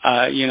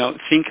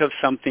 think of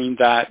something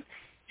that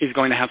is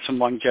going to have some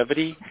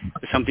longevity,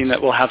 something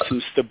that will have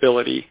some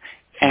stability.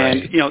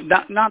 And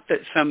not that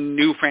some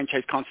new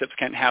franchise concepts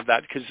can't have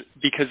that,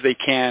 because they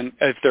can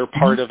if they're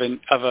part of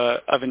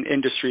an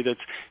industry that's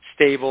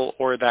stable,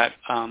 or that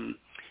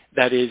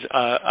is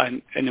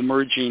an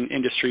emerging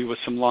industry with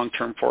some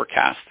long-term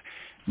forecast.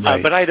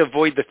 But I'd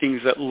avoid the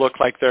things that look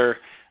like they're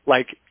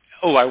like,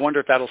 oh, I wonder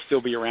if that'll still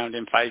be around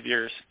in 5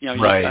 years.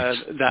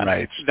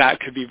 That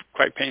could be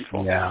quite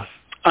painful. Yeah.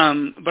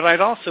 But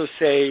I'd also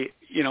say,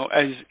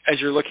 as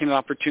you're looking at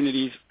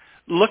opportunities,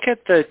 look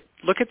at the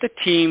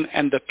team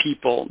and the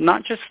people,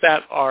 not just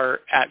that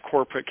are at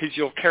corporate, because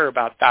you'll care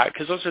about that,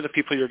 because those are the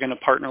people you're going to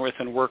partner with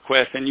and work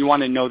with, and you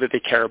want to know that they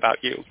care about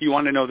you. You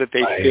want to know that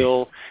they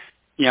feel,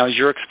 as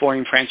you're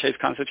exploring franchise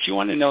concepts, you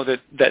want to know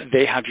that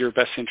they have your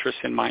best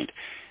interests in mind.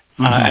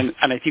 And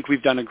I think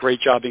we've done a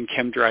great job in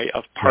Chem-Dry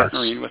of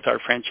partnering with our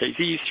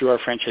franchisees through our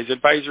Franchise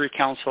Advisory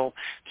Council,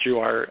 through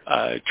our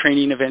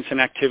training events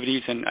and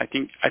activities. And I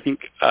think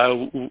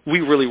we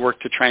really work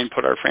to try and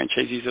put our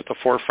franchisees at the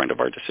forefront of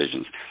our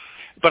decisions.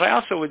 But I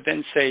also would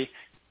then say,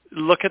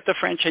 look at the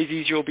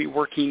franchisees you'll be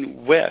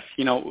working with,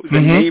 the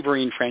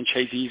neighboring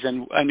franchisees,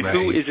 and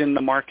who is in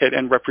the market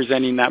and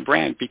representing that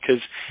brand,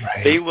 because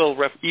they will,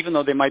 even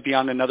though they might be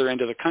on another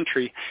end of the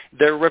country,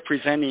 they're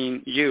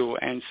representing you.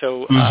 And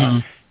so,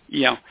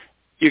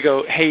 you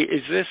go, hey,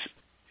 is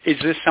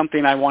this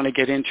something I want to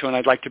get into, and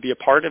I'd like to be a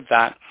part of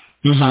that?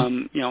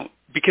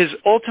 Because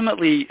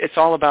ultimately it's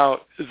all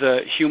about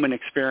the human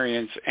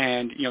experience,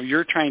 and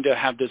you're trying to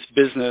have this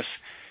business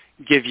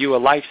give you a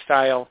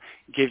lifestyle,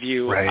 give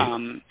you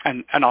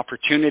an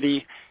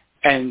opportunity,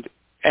 and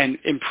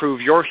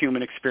improve your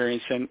human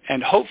experience,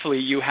 and hopefully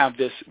you have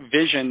this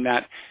vision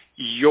that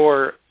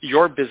your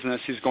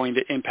business is going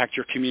to impact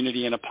your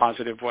community in a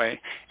positive way,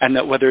 and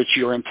that whether it's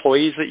your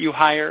employees that you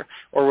hire,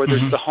 or whether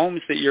it's the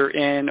homes that you're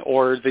in,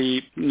 or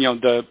the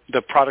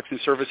products and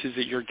services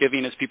that you're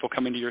giving as people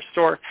come into your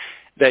store,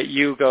 that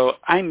you go,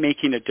 I'm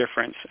making a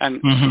difference.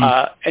 And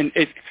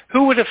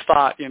who would have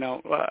thought,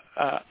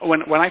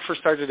 when I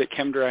first started at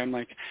Chem-Dry, I'm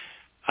like,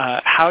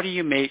 how do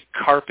you make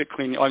carpet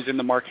cleaning? I was in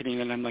the marketing,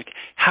 and I'm like,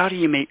 how do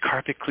you make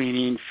carpet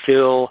cleaning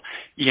feel,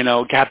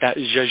 have that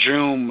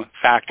zhuzh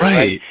factor,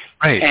 right?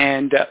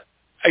 And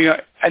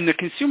and the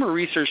consumer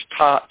research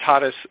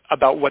taught us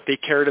about what they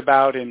cared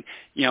about, and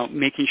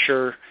making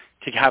sure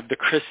to have the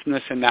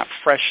crispness and that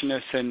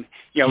freshness, and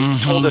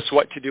told us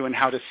what to do and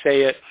how to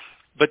say it.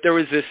 But there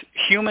was this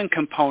human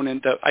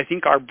component that I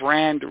think our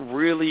brand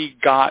really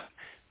got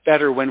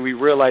better when we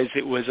realized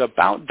it was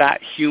about that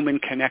human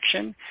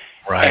connection.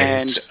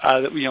 And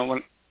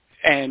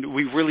and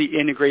we really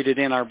integrated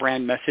in our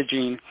brand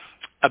messaging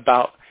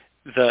about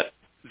the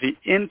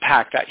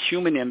impact, that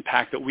human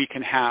impact that we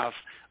can have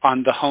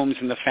on the homes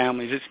and the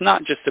families. It's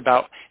not just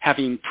about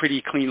having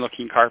pretty,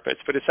 clean-looking carpets,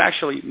 but it's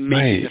actually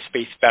making the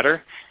space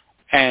better.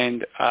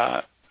 And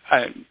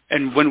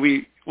when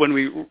we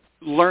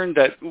learned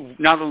that,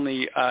 not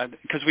only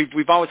because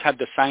we've always had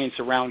the science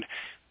around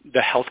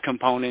the health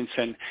components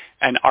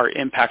and our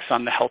impacts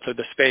on the health of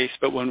the space,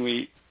 but when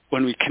we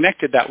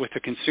connected that with the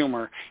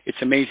consumer, it's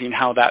amazing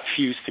how that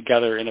fused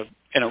together in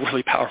a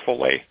really powerful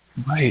way.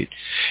 Right.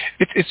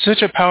 It's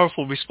such a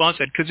powerful response,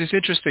 because it's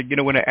interesting,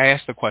 when I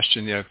asked the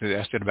question, because I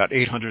asked it about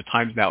 800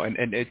 times now, and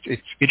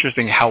it's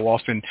interesting how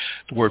often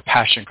the word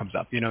passion comes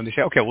up, and they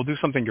say, okay, we'll do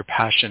something you're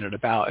passionate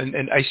about.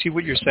 And I see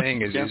what you're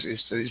saying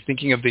is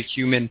thinking of the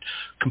human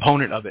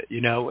component of it,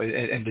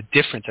 and the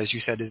difference, as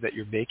you said, is that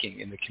you're making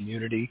in the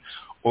community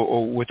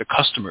or with the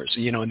customers,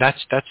 and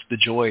that's the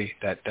joy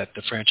that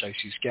the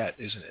franchisees get,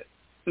 isn't it?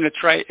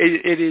 That's right.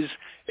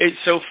 It's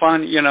so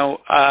fun.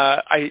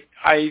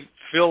 I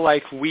feel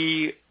like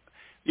we,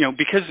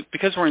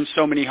 because we're in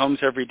so many homes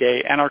every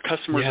day, and our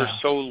customers are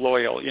so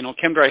loyal.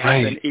 Chem-Dry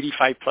has an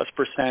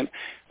 85+%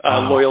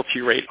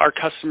 loyalty rate. Our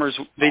customers,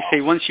 they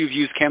say once you've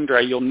used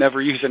Chem-Dry, you'll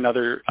never use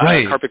another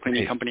carpet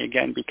cleaning company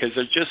again because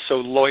they're just so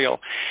loyal.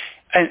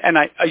 And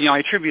I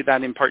attribute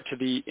that in part to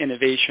the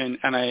innovation,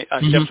 and I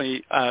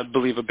definitely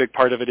believe a big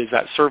part of it is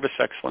that service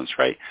excellence,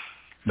 right?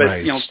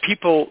 But,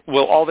 people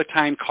will all the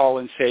time call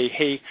and say,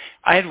 hey,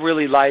 I'd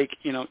really like,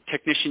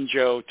 Technician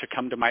Joe to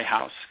come to my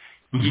house.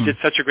 He did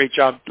such a great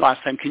job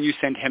last time. Can you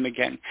send him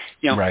again?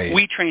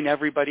 We train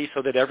everybody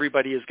so that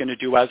everybody is going to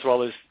do as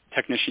well as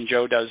Technician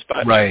Joe does.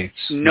 But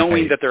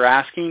knowing that they're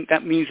asking,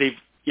 that means they've,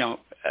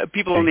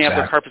 people only have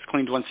their carpets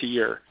cleaned once a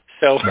year.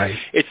 So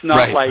it's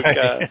not like,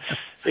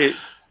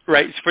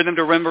 it's for them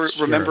to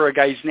remember a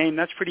guy's name.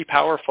 That's pretty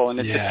powerful, and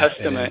it's a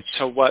testament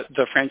to what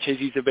the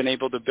franchisees have been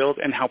able to build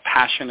and how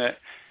passionate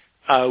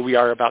we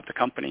are about the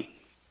company.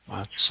 Wow,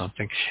 that's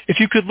something. If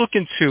you could look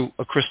into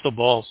a crystal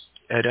ball,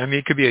 Ed, I mean,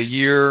 it could be a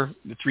year,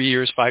 3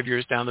 years, 5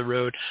 years down the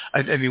road.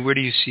 I mean, where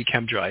do you see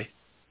Chem-Dry?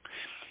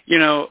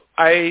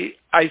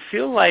 I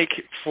feel like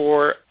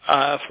for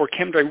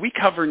Chem-Dry, we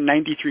cover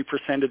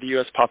 93% of the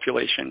U.S.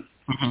 population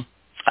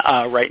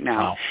right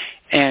now,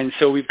 and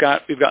so we've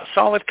got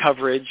solid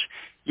coverage.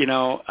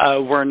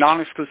 We're a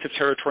non-exclusive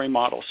territory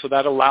model, so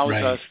that allows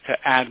us to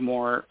add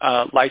more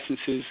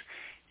licenses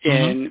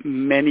in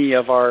many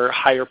of our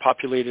higher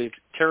populated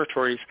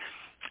territories.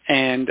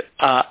 And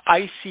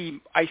I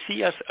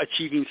see us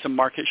achieving some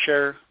market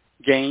share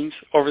gains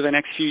over the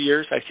next few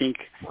years. I think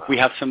we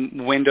have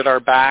some wind at our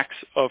backs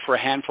for a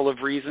handful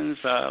of reasons,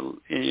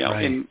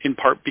 in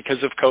part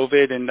because of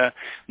COVID and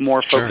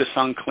more focus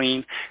on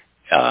clean.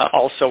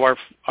 Also,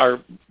 our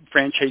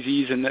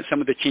franchisees and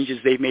some of the changes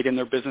they've made in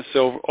their business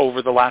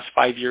over the last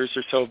 5 years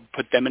or so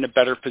put them in a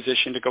better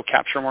position to go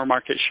capture more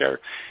market share.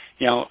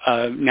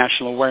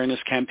 National awareness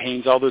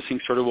campaigns, all those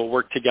things sort of will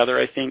work together,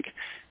 I think,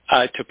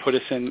 to put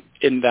us in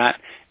that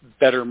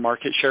better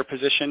market share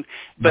position.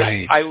 But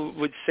I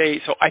would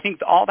say, so I think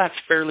all that's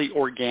fairly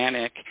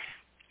organic.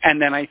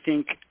 And then I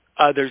think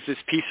there's this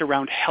piece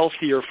around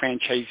healthier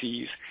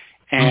franchisees.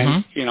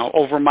 And,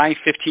 over my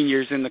 15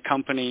 years in the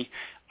company,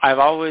 I've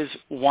always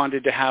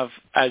wanted to have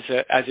as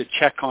a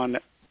check on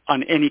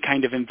any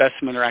kind of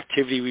investment or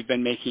activity we've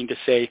been making to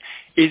say,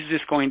 is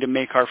this going to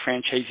make our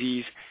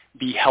franchisees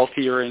be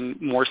healthier and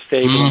more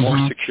stable and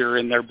more secure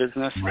in their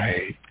business?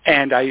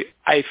 And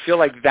I feel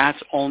like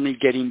that's only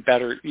getting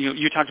better.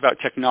 You talked about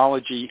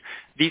technology.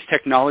 These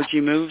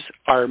technology moves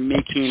are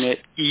making it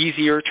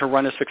easier to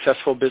run a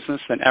successful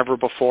business than ever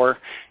before.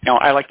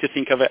 I like to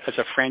think of it as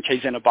a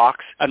franchise in a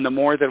box, and the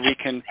more that we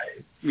can,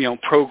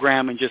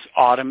 program and just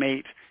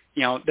automate,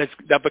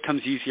 that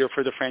becomes easier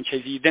for the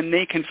franchisee. Then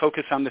they can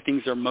focus on the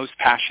things they're most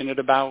passionate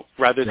about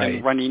rather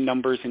than running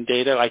numbers and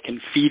data. I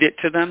can feed it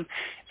to them,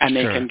 and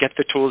they can get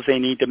the tools they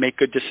need to make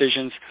good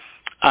decisions.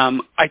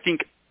 I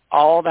think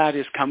all that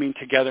is coming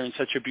together in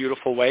such a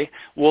beautiful way.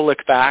 We'll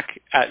look back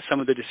at some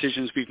of the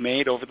decisions we've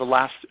made over the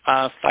last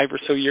 5 or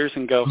so years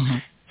and go,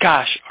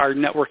 gosh, our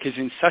network is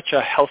in such a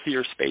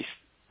healthier space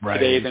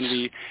today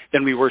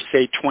than we were,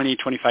 say, 20,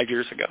 25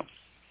 years ago.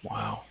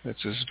 Wow, this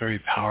is very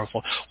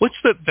powerful. What's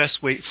the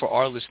best way for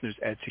our listeners,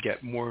 Ed, to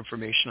get more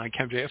information on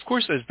Chem-Dry? Of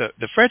course, there's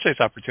the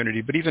franchise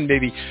opportunity, but even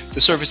maybe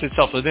the service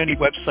itself. Are there any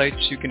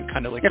websites you can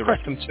kind of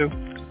direct them to? Of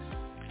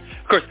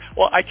course.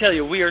 Well, I tell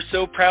you, we are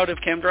so proud of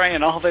Chem-Dry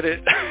and all that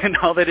it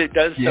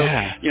does.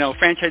 So,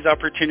 franchise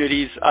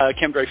opportunities,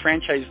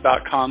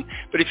 ChemDryFranchise.com.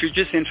 But if you're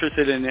just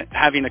interested in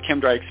having a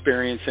Chem-Dry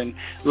experience and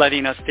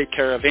letting us take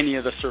care of any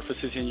of the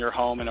surfaces in your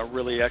home in a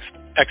really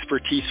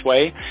expertise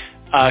way,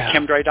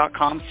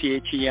 Chemdry.com,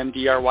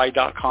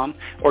 ChemDry.com,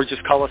 or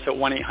just call us at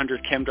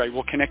 1-800-ChemDry.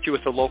 We'll connect you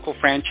with a local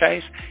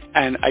franchise,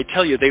 and I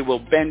tell you, they will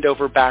bend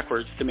over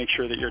backwards to make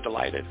sure that you're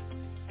delighted.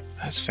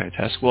 That's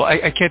fantastic. Well,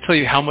 I can't tell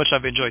you how much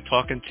I've enjoyed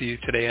talking to you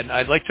today, and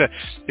I'd like to,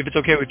 if it's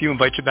okay with you,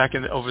 invite you back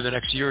over the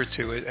next year or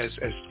two as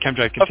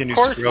Chem-Dry continues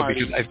to grow,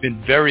 Marty. because I've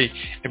been very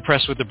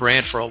impressed with the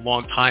brand for a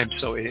long time,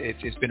 so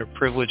it's been a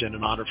privilege and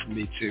an honor for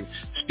me to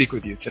speak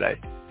with you today.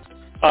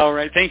 All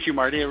right. Thank you,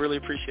 Marty. I really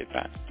appreciate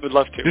that. Would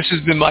love to. This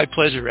has been my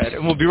pleasure, Ed,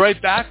 and we'll be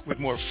right back with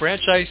more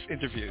franchise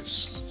interviews.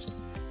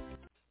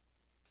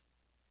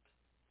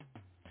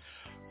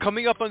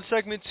 Coming up on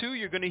segment 2,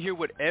 you're going to hear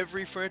what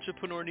every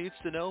franchipreneur needs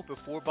to know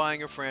before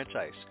buying a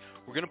franchise.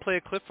 We're going to play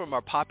a clip from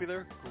our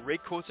popular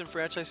Great Quotes in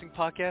Franchising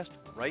podcast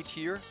right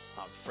here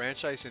on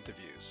Franchise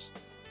Interviews.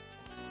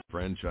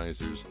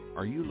 Franchisers,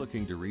 are you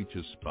looking to reach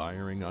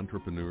aspiring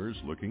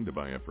entrepreneurs looking to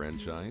buy a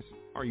franchise?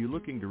 Are you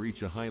looking to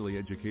reach a highly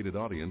educated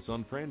audience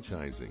on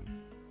franchising?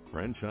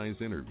 Franchise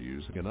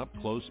Interviews, an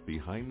up-close,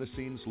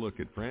 behind-the-scenes look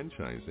at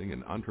franchising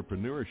and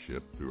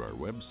entrepreneurship through our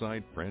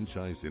website,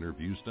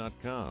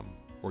 franchiseinterviews.com.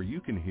 Or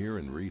you can hear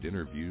and read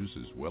interviews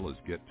as well as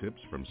get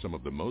tips from some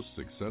of the most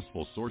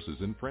successful sources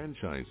in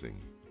franchising.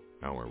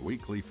 Our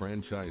weekly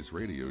franchise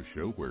radio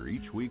show where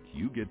each week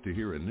you get to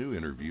hear a new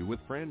interview with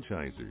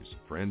franchisers,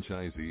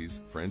 franchisees,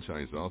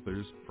 franchise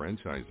authors,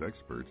 franchise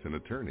experts and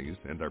attorneys,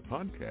 and our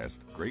podcast,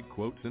 Great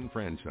Quotes in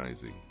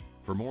Franchising.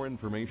 For more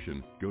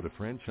information, go to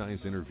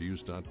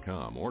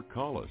franchiseinterviews.com or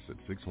call us at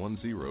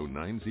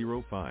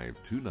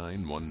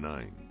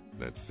 610-905-2919.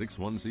 That's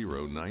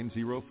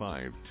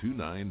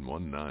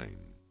 610-905-2919.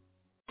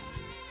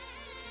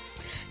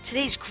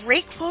 Today's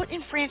great quote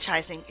in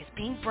franchising is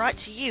being brought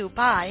to you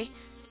by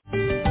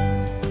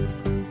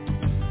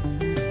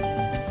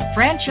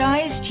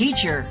Franchise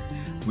Teacher.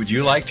 Would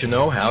you like to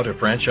know how to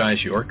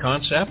franchise your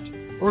concept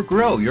or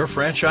grow your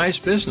franchise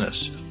business?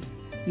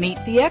 Meet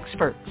the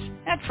experts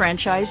at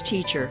Franchise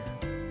Teacher.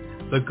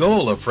 The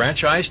goal of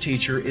Franchise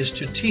Teacher is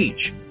to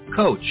teach,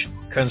 coach,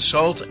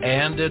 consult,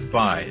 and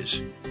advise.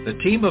 The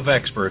team of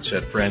experts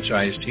at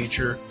Franchise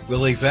Teacher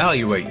will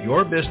evaluate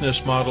your business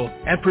model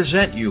and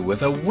present you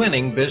with a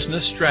winning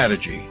business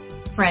strategy.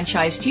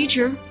 Franchise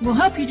Teacher will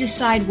help you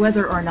decide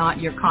whether or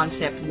not your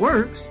concept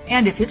works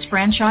and if it's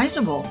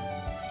franchisable.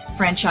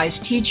 Franchise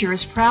Teacher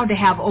is proud to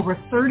have over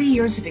 30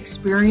 years of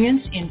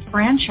experience in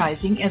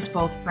franchising as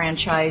both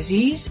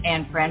franchisees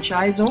and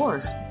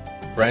franchisors.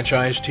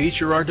 Franchise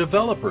Teacher are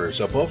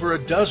developers of over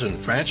a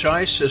dozen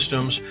franchise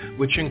systems,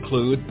 which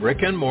include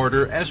brick and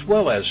mortar as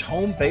well as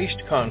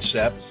home-based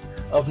concepts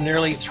of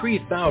nearly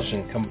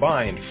 3,000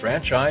 combined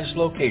franchise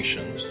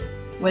locations.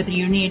 Whether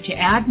you need to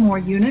add more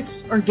units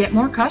or get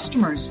more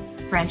customers,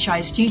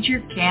 Franchise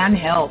Teacher can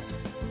help.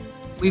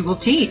 We will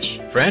teach.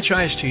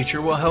 Franchise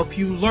Teacher will help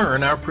you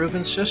learn our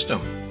proven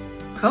system.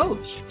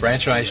 Coach.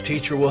 Franchise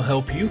Teacher will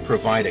help you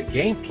provide a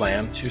game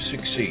plan to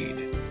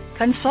succeed.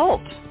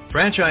 Consult.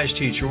 Franchise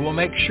Teacher will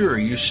make sure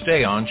you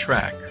stay on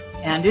track.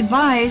 And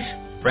advise.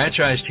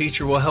 Franchise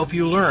Teacher will help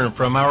you learn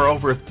from our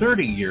over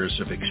 30 years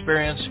of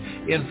experience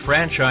in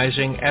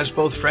franchising as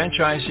both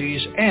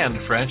franchisees and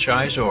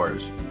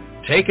franchisors.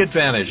 Take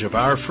advantage of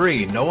our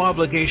free,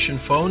 no-obligation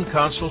phone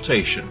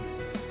consultation.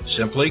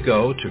 Simply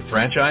go to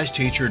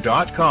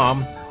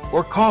franchiseteacher.com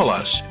or call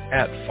us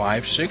at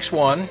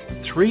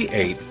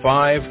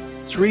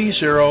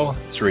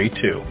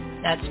 561-385-3032.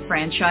 That's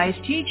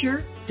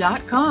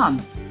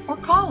franchiseteacher.com or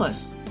call us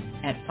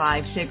at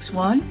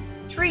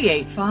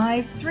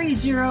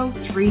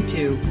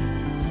 561-385-3032.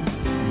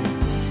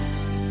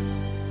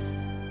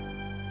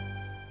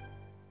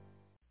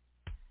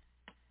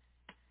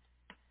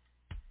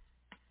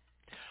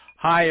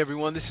 Hi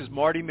everyone, this is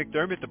Marty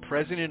McDermott, the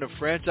president of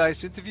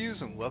Franchise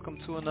Interviews, and welcome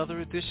to another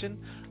edition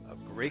of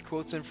Great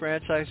Quotes in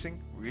Franchising,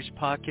 where each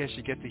podcast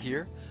you get to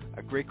hear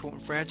a great quote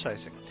in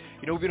franchising.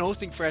 You know, we've been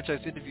hosting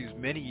Franchise Interviews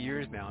many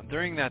years now, and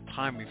during that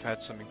time we've had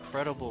some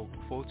incredible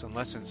quotes and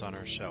lessons on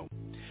our show.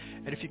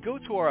 And if you go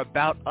to our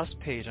About Us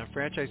page on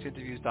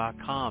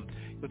franchiseinterviews.com,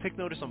 you'll take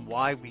notice on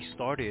why we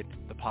started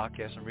the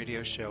podcast and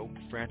radio show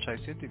Franchise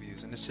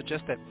Interviews, and it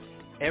suggests that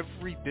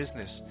every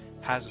business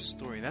has a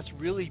story, and that's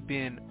really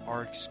been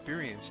our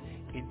experience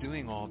in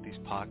doing all of these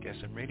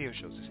podcasts and radio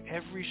shows.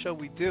 Every show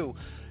we do,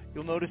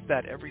 you'll notice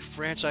that every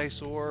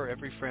franchisor,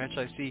 every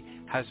franchisee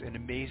has an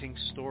amazing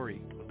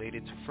story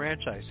related to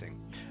franchising.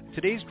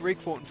 Today's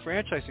Great Quote in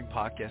Franchising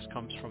podcast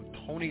comes from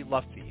Tony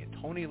Luffy, and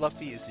Tony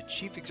Luffy is the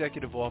Chief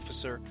Executive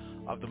Officer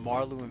of the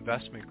Marlowe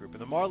Investment Group.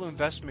 And the Marlowe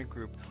Investment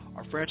Group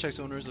are franchise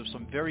owners of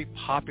some very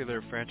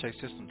popular franchise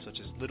systems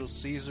such as Little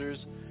Caesars,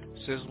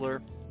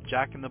 Sizzler,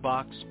 Jack in the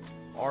Box,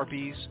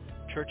 Arby's,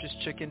 Church's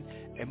Chicken,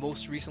 and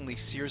most recently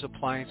Sears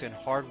Appliance and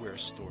Hardware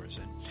stores.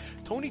 And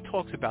Tony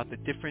talks about the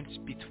difference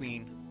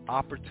between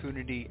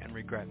opportunity and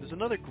regret. There's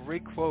another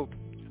great quote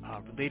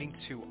relating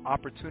to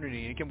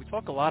opportunity. And again, we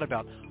talk a lot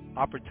about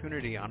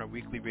opportunity on our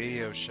weekly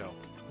radio show.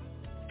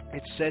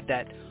 It's said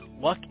that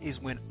luck is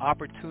when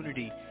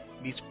opportunity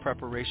meets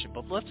preparation.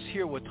 But let's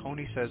hear what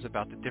Tony says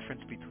about the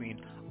difference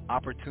between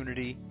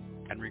opportunity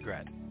and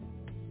regret.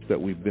 That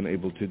we've been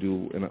able to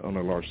do on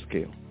a large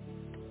scale.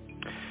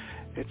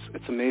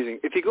 It's amazing.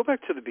 If you go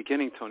back to the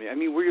beginning, Tony, I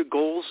mean, were your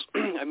goals,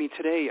 I mean,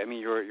 today, I mean,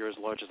 you're as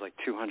large as like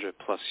 200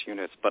 plus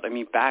units, but I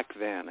mean, back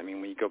then, I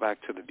mean, when you go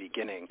back to the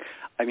beginning,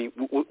 I mean,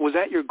 was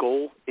that your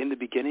goal in the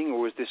beginning,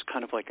 or was this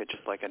kind of like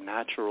just like a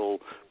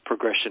natural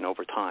progression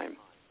over time?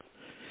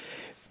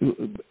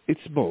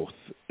 It's both.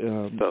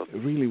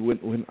 Really,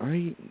 when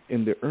I,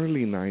 in the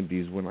early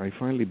 90s, when I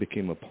finally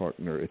became a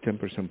partner, a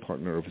 10%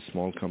 partner of a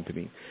small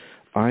company,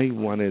 I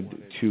wanted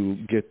to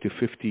get to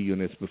 50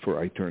 units before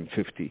I turned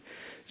 50.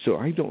 So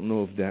I don't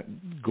know if that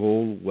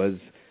goal was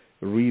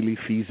really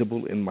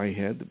feasible in my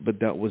head, but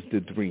that was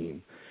the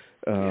dream.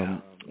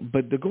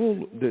 But the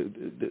goal,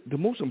 the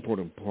most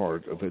important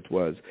part of it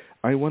was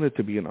I wanted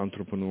to be an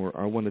entrepreneur.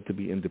 I wanted to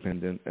be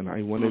independent, and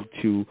I wanted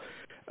to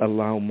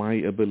allow my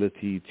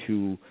ability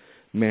to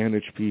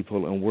manage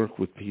people and work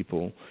with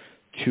people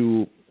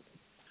to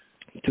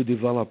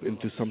develop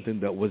into something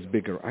that was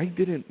bigger. I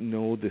didn't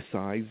know the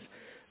size.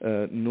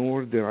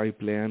 Nor did I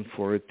plan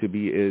for it to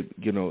be a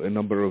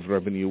number of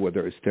revenue,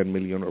 whether it's 10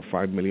 million or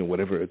 5 million,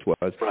 whatever it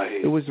was.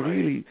 Right, it was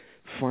really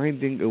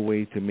finding a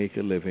way to make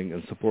a living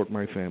and support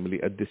my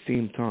family at the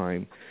same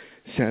time,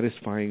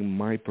 satisfying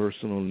my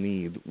personal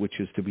need,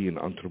 which is to be an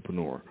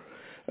entrepreneur.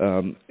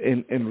 And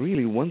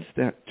really, once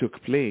that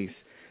took place,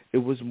 it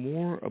was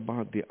more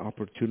about the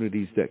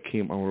opportunities that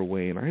came our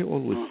way. And I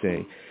always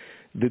say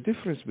the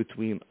difference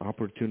between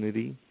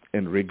opportunity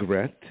and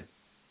regret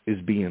is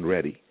being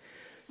ready.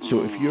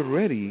 So if you're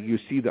ready, you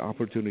see the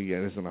opportunity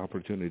as an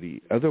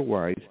opportunity.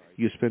 Otherwise,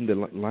 you spend a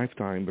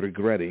lifetime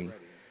regretting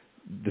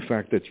the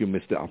fact that you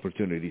missed the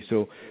opportunity.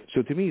 So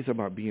to me, it's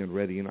about being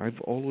ready, and I've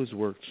always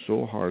worked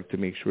so hard to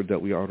make sure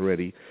that we are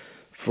ready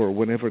for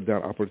whenever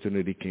that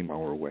opportunity came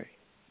our way.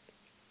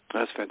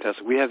 That's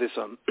fantastic. We have this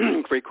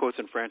great quotes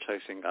in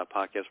franchising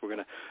podcast. We're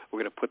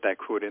gonna put that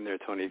quote in there,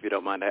 Tony, if you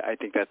don't mind. I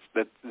think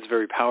that's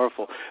very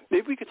powerful.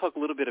 Maybe we could talk a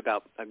little bit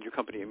about your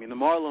company. I mean, the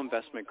Marlowe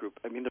Investment Group.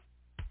 I mean,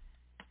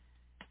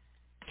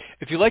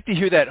 If you'd like to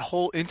hear that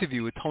whole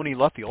interview with Tony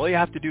Luffy, all you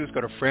have to do is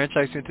go to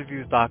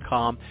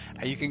franchiseinterviews.com,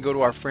 and you can go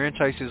to our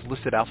franchises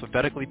listed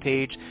alphabetically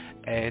page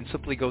and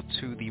simply go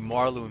to the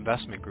Marlowe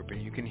Investment Group,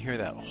 and you can hear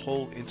that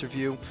whole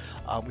interview.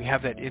 We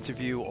have that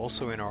interview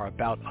also in our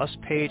About Us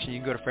page, and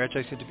you can go to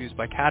franchise interviews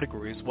by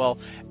category as well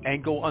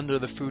and go under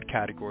the food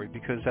category,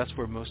 because that's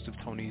where most of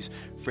Tony's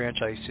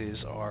franchises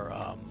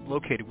are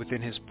located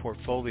within his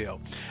portfolio.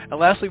 And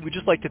lastly, we'd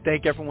just like to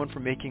thank everyone for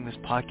making this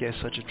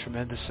podcast such a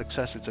tremendous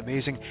success. It's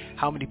amazing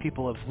how many people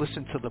have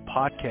listened to the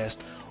podcast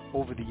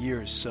over the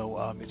years,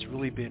 so it's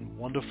really been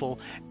wonderful,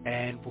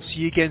 and we'll see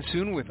you again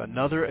soon with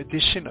another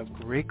edition of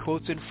Great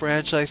Quotes in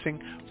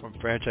Franchising from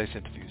Franchise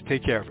Interviews.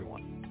 Take care,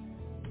 everyone.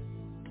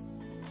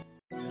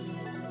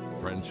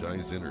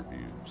 Franchise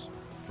Interviews.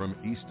 From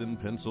Easton,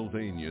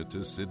 Pennsylvania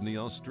to Sydney,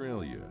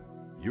 Australia,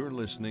 you're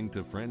listening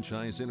to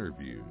Franchise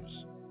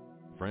Interviews.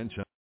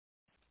 Franchise